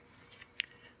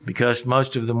because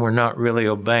most of them were not really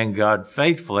obeying God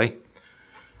faithfully,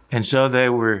 and so they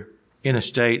were in a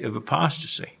state of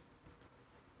apostasy.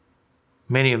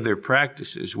 Many of their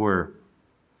practices were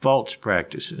false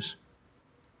practices.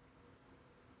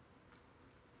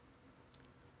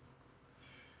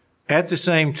 At the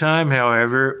same time,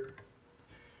 however,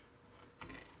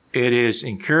 it is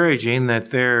encouraging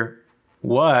that there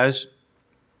was,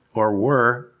 or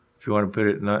were, if you want to put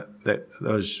it in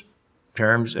those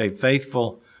terms, a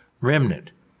faithful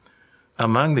remnant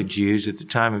among the Jews at the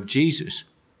time of Jesus.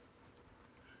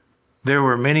 There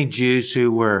were many Jews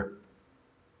who were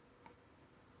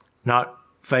not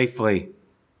faithfully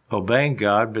obeying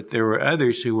God, but there were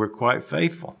others who were quite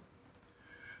faithful.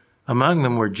 Among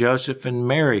them were Joseph and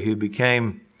Mary, who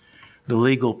became the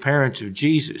legal parents of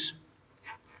Jesus.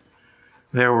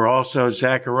 There were also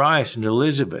Zacharias and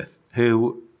Elizabeth,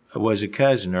 who was a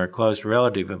cousin or a close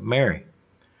relative of Mary.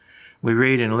 We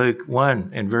read in Luke 1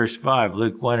 and verse 5,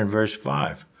 Luke 1 and verse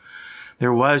 5.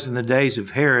 There was in the days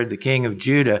of Herod, the king of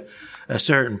Judah, a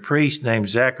certain priest named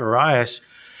Zacharias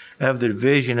of the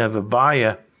division of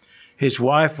Abiah. His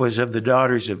wife was of the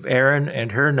daughters of Aaron,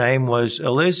 and her name was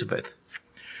Elizabeth.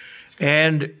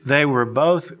 And they were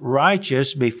both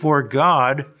righteous before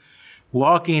God,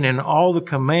 walking in all the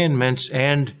commandments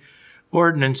and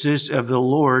ordinances of the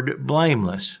Lord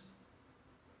blameless.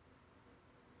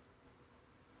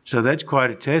 So that's quite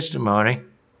a testimony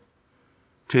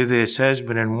to this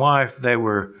husband and wife. They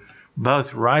were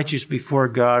both righteous before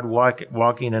God,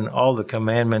 walking in all the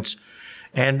commandments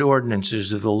and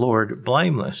ordinances of the Lord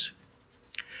blameless.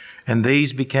 And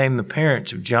these became the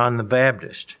parents of John the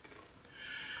Baptist.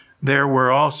 There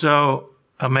were also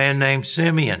a man named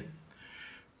Simeon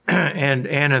and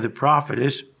Anna the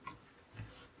prophetess.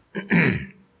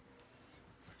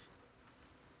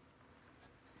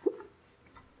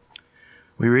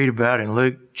 We read about in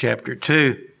Luke chapter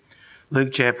 2. Luke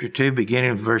chapter 2,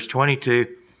 beginning with verse 22.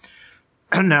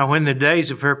 Now when the days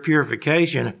of her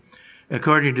purification,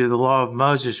 according to the law of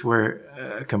Moses,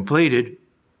 were completed,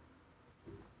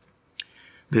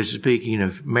 this is speaking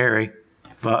of Mary,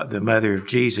 the mother of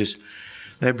Jesus,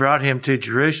 they brought him to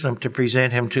Jerusalem to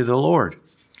present him to the Lord.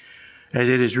 As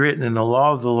it is written in the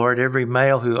law of the Lord, every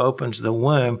male who opens the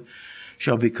womb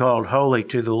shall be called holy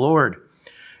to the Lord,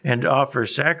 and offer a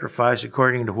sacrifice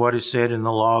according to what is said in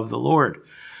the law of the Lord,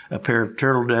 a pair of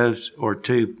turtle doves or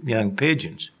 2 young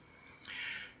pigeons.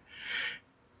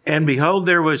 And behold,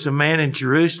 there was a man in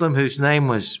Jerusalem whose name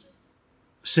was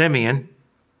Simeon.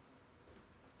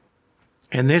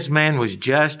 And this man was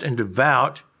just and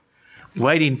devout,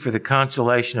 waiting for the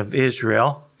consolation of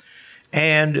Israel.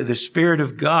 And the Spirit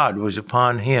of God was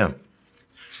upon him.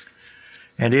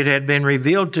 And it had been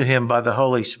revealed to him by the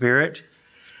Holy Spirit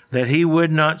that he would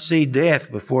not see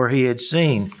death before he had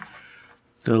seen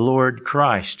the Lord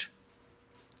Christ.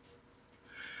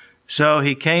 So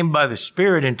he came by the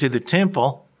Spirit into the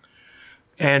temple,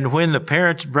 and when the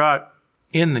parents brought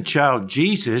in the child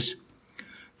Jesus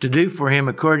to do for him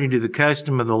according to the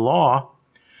custom of the law,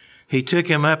 he took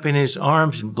him up in his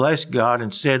arms and blessed God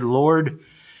and said, Lord,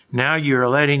 now you are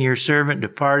letting your servant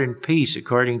depart in peace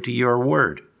according to your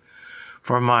word.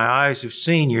 For my eyes have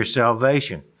seen your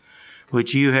salvation,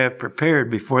 which you have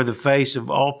prepared before the face of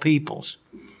all peoples,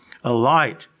 a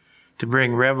light to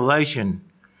bring revelation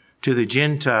to the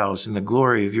Gentiles and the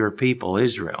glory of your people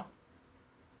Israel.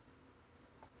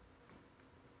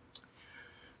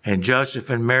 And Joseph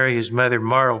and Mary, his mother,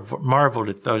 marveled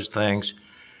at those things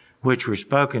which were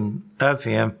spoken of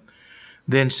him.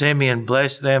 Then Simeon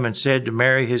blessed them and said to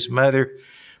Mary, his mother,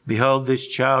 Behold, this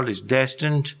child is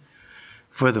destined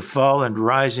for the fall and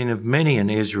rising of many in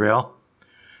Israel,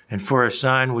 and for a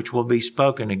sign which will be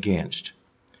spoken against.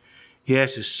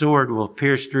 Yes, a sword will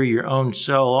pierce through your own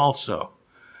soul also,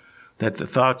 that the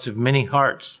thoughts of many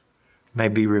hearts may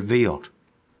be revealed.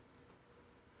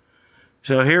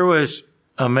 So here was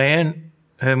a man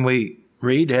whom we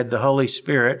read had the Holy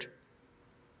Spirit,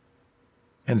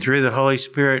 and through the Holy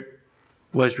Spirit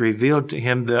was revealed to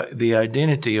him the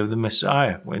identity of the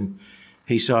Messiah. When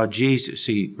he saw Jesus,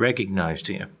 he recognized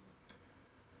him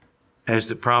as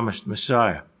the promised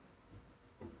Messiah.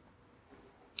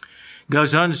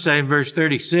 Goes on to say in verse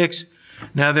 36,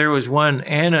 Now there was one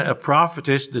Anna, a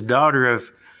prophetess, the daughter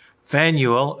of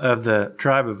Phanuel of the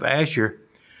tribe of Asher.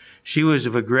 She was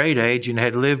of a great age and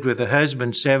had lived with a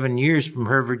husband 7 years from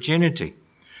her virginity.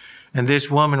 And this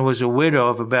woman was a widow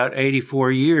of about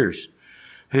 84 years,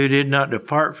 who did not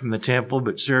depart from the temple,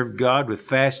 but served God with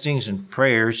fastings and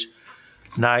prayers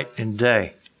night and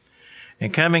day.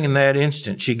 And coming in that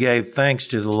instant, she gave thanks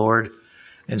to the Lord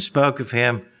and spoke of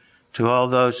him to all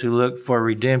those who looked for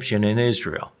redemption in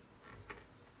Israel.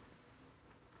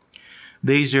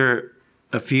 These are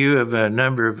a few of a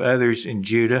number of others in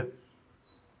Judah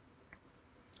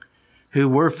who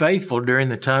were faithful during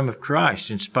the time of Christ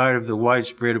in spite of the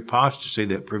widespread apostasy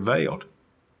that prevailed.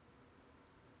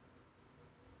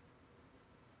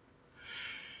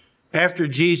 After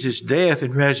Jesus' death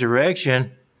and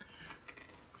resurrection,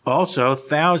 also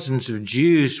thousands of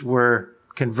Jews were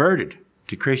converted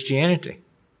to Christianity,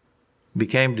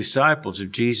 became disciples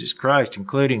of Jesus Christ,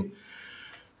 including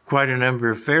quite a number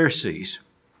of Pharisees.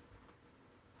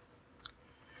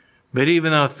 But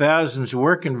even though thousands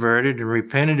were converted and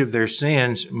repented of their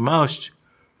sins, most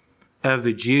of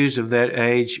the Jews of that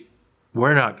age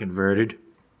were not converted.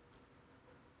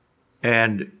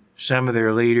 And some of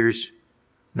their leaders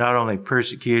not only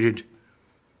persecuted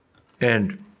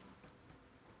and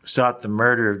sought the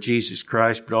murder of Jesus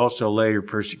Christ, but also later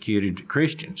persecuted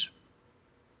Christians.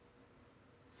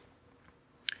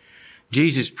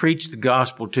 Jesus preached the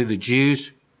gospel to the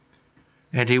Jews,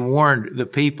 and he warned the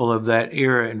people of that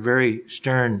era in very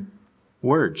stern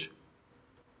words.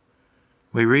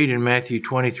 We read in Matthew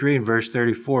 23 and verse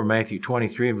 34, Matthew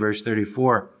 23 and verse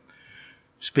 34,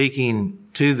 speaking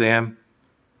to them,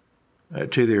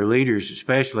 to their leaders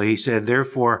especially, he said,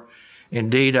 Therefore,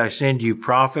 indeed, I send you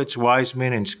prophets, wise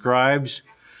men, and scribes.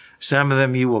 Some of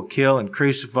them you will kill and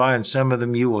crucify, and some of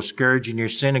them you will scourge in your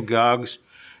synagogues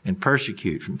and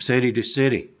persecute from city to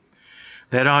city,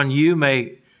 that on you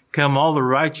may come all the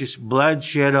righteous blood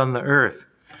shed on the earth,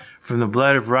 from the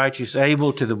blood of righteous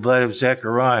Abel to the blood of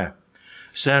Zechariah,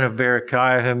 son of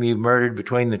Berechiah, whom you murdered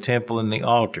between the temple and the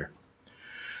altar.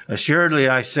 Assuredly,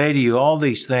 I say to you, all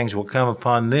these things will come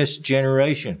upon this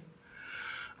generation.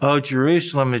 O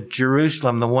Jerusalem,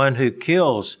 the one who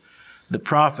kills the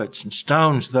prophets and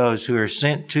stones those who are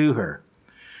sent to her.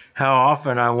 How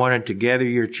often I wanted to gather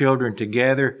your children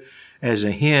together as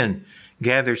a hen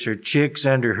gathers her chicks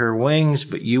under her wings,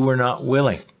 but you were not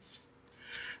willing.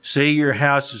 See, your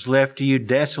house is left to you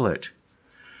desolate.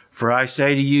 For I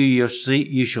say to you,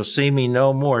 you shall see me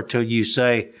no more till you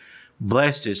say,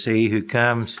 blessed is he who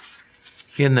comes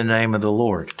in the name of the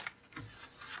Lord.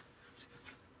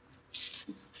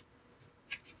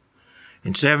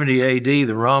 In 70 AD,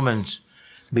 the Romans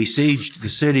besieged the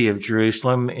city of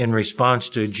Jerusalem in response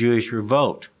to a Jewish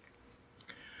revolt.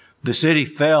 The city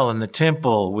fell and the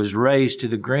temple was razed to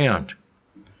the ground.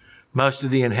 Most of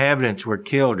the inhabitants were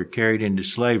killed or carried into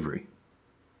slavery.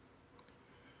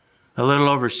 A little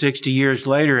over 60 years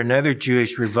later, another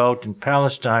Jewish revolt in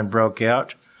Palestine broke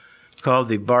out, called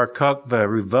the Bar Kokhba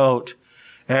Revolt,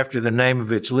 after the name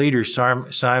of its leader,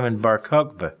 Simon Bar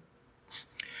Kokhba.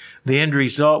 The end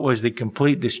result was the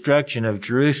complete destruction of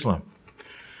Jerusalem.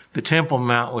 The Temple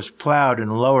Mount was plowed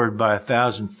and lowered by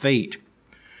 1,000 feet,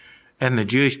 and the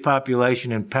Jewish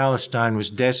population in Palestine was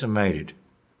decimated.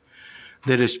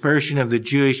 The dispersion of the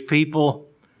Jewish people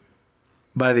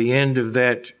by the end of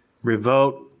that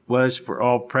revolt was, for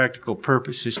all practical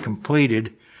purposes,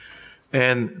 completed,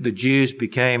 and the Jews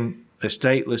became a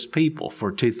stateless people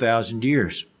for 2,000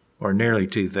 years, or nearly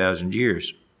 2,000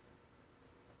 years.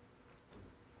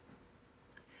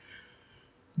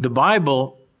 The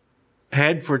Bible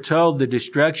had foretold the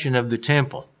destruction of the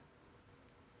temple.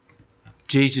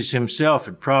 Jesus himself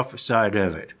had prophesied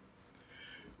of it.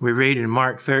 We read in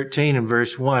Mark 13 and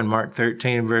verse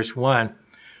 1,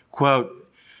 quote,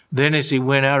 Then as he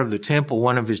went out of the temple,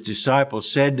 one of his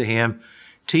disciples said to him,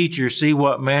 Teacher, see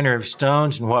what manner of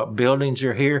stones and what buildings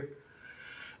are here?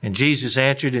 And Jesus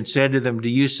answered and said to them, Do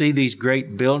you see these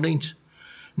great buildings?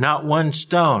 Not one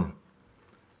stone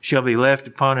shall be left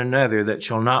upon another that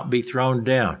shall not be thrown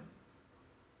down.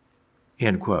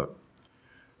 End quote.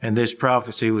 And this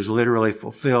prophecy was literally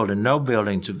fulfilled, and no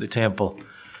buildings of the temple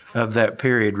of that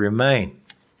period remain.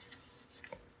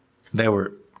 They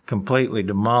were completely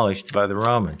demolished by the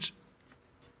Romans.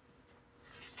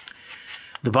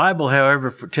 The Bible, however,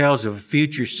 foretells of a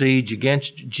future siege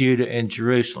against Judah and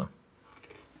Jerusalem.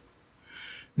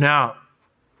 Now,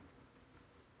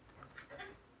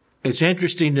 it's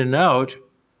interesting to note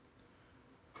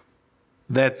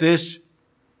that the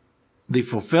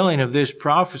fulfilling of this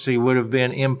prophecy would have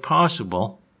been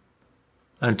impossible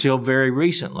until very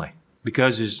recently,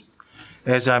 because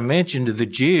as I mentioned, the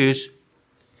Jews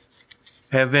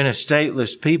have been a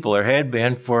stateless people, or had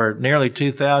been for nearly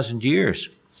 2,000 years.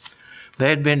 They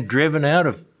had been driven out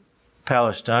of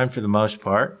Palestine for the most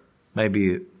part.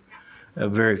 Maybe a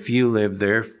very few lived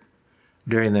there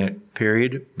during that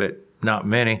period, but not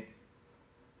many.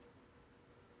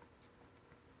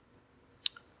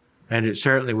 And it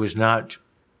certainly was not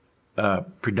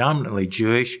predominantly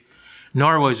Jewish,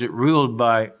 nor was it ruled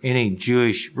by any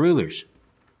Jewish rulers,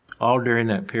 all during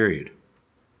that period.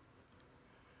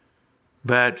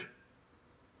 But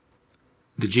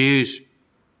the Jews,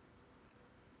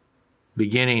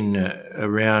 beginning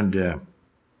around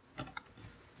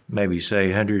maybe say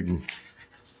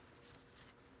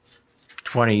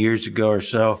 120 years ago or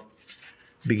so,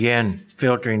 began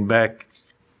filtering back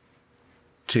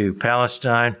to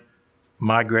Palestine,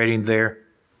 migrating there.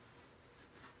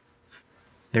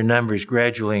 Their numbers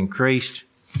gradually increased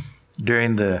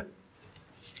during the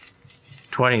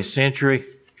 20th century.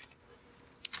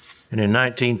 And in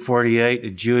 1948, a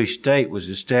Jewish state was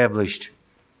established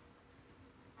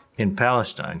in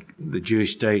Palestine. The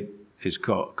Jewish state is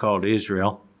called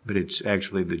Israel, but it's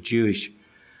actually the Jewish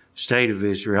state of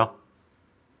Israel.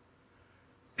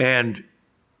 And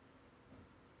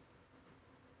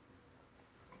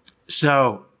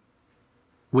so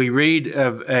we read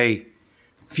of a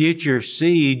future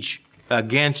siege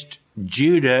against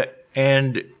Judah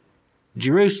and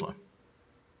Jerusalem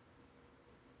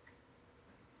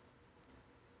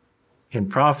in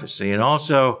prophecy. And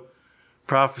also,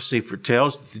 prophecy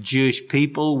foretells that the Jewish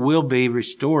people will be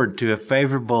restored to a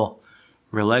favorable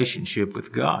relationship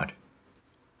with God.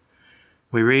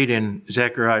 We read in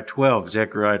Zechariah 12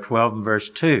 and verse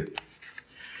 2,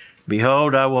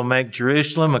 Behold, I will make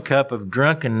Jerusalem a cup of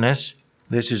drunkenness.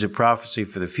 This is a prophecy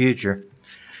for the future.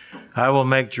 I will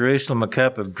make Jerusalem a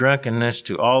cup of drunkenness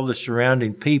to all the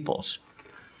surrounding peoples.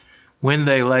 when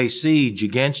they lay siege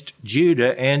against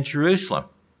Judah and Jerusalem.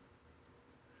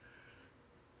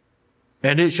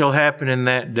 And it shall happen in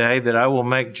that day that I will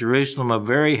make Jerusalem a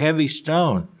very heavy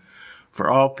stone for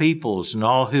all peoples, and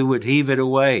all who would heave it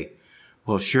away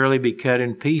will surely be cut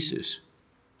in pieces,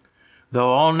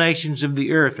 though all nations of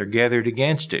the earth are gathered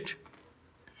against it.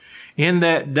 In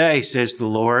that day, says the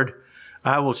Lord,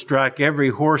 I will strike every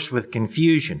horse with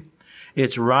confusion,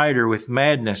 its rider with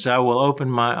madness. I will open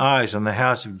my eyes on the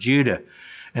house of Judah,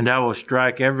 and I will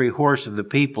strike every horse of the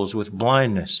peoples with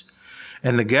blindness.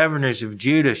 And the governors of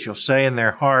Judah shall say in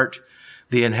their heart,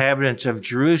 the inhabitants of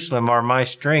Jerusalem are my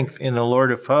strength in the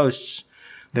Lord of hosts,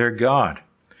 their God.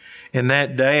 In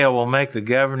that day I will make the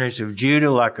governors of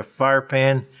Judah like a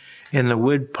firepan in the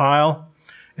wood pile,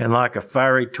 and like a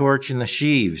fiery torch in the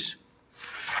sheaves.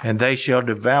 And they shall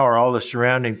devour all the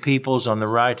surrounding peoples on the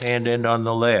right hand and on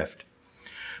the left.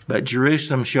 But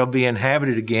Jerusalem shall be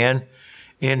inhabited again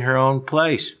in her own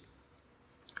place.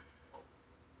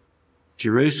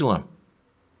 Jerusalem.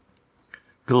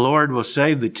 The Lord will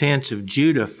save the tents of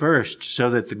Judah first, so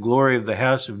that the glory of the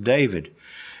house of David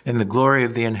and the glory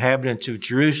of the inhabitants of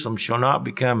Jerusalem shall not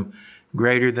become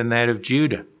greater than that of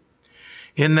Judah.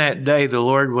 In that day the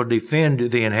Lord will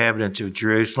defend the inhabitants of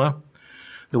Jerusalem.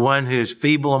 The one who is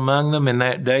feeble among them in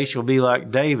that day shall be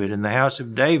like David, and the house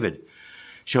of David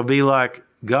shall be like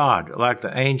God, like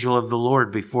the angel of the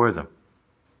Lord before them.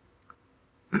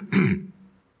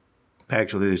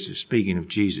 Actually, this is speaking of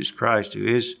Jesus Christ, who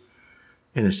is,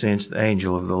 in a sense, the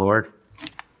angel of the Lord,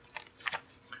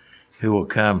 who will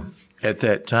come at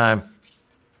that time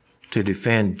to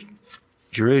defend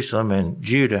Jerusalem and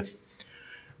Judah.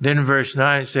 Then in verse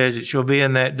 9 it says, it shall be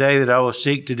in that day that I will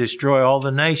seek to destroy all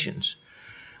the nations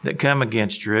that come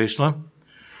against Jerusalem,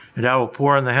 and I will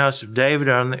pour on the house of David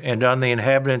and on the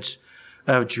inhabitants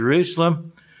of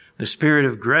Jerusalem the spirit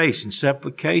of grace and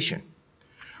supplication,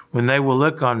 when they will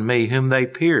look on me whom they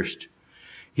pierced.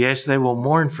 Yes, they will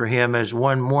mourn for him as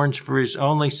one mourns for his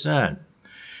only son,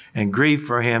 and grieve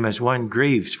for him as one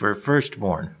grieves for a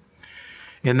firstborn.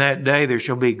 In that day there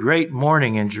shall be great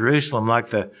mourning in Jerusalem, like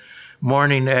the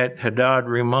mourning at Hadad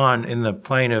Rimmon in the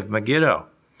plain of Megiddo.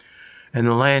 And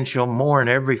the land shall mourn,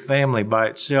 every family by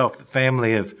itself, the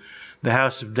family of the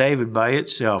house of David by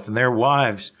itself, and their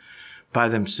wives by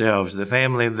themselves, the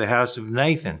family of the house of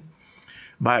Nathan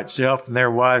by itself, and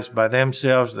their wives by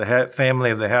themselves, the family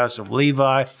of the house of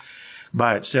Levi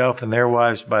by itself, and their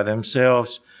wives by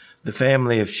themselves, the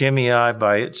family of Shimei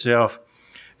by itself,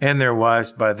 and their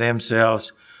wives by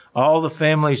themselves, all the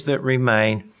families that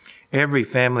remain, every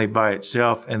family by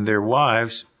itself, and their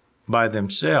wives by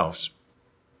themselves.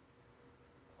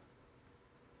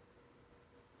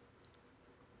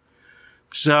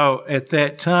 So at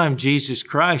that time, Jesus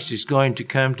Christ is going to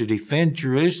come to defend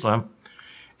Jerusalem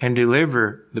and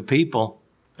deliver the people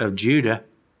of Judah,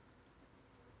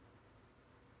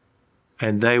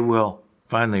 and they will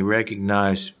finally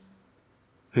recognize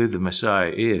who the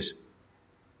Messiah is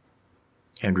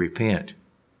and repent.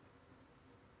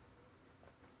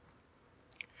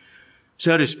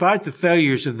 So despite the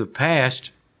failures of the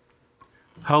past,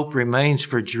 hope remains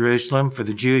for Jerusalem, for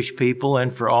the Jewish people,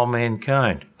 and for all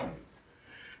mankind.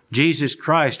 Jesus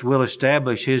Christ will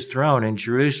establish his throne in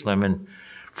Jerusalem, and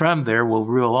from there will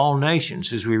rule all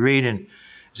nations, as we read in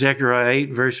Zechariah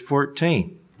 8, verse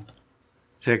 14.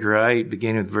 Zechariah 8,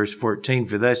 beginning with verse 14,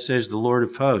 for thus says the Lord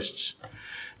of hosts,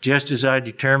 just as I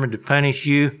determined to punish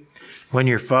you when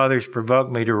your fathers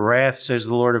provoked me to wrath, says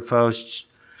the Lord of hosts,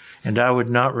 and I would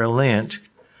not relent,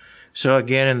 so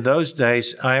again in those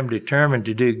days I am determined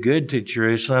to do good to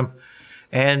Jerusalem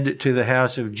and to the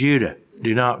house of Judah.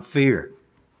 Do not fear.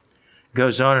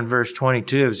 Goes on in verse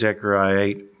 22 of Zechariah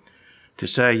 8 to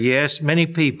say, yes, many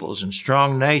peoples and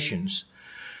strong nations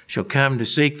shall come to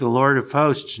seek the Lord of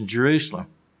hosts in Jerusalem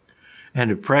and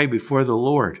to pray before the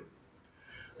Lord.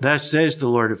 Thus says the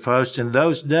Lord of hosts, in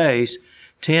those days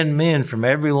 10 men from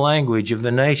every language of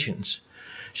the nations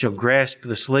shall grasp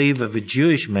the sleeve of a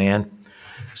Jewish man,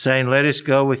 saying, let us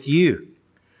go with you,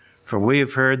 for we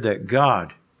have heard that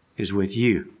God is with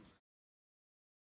you.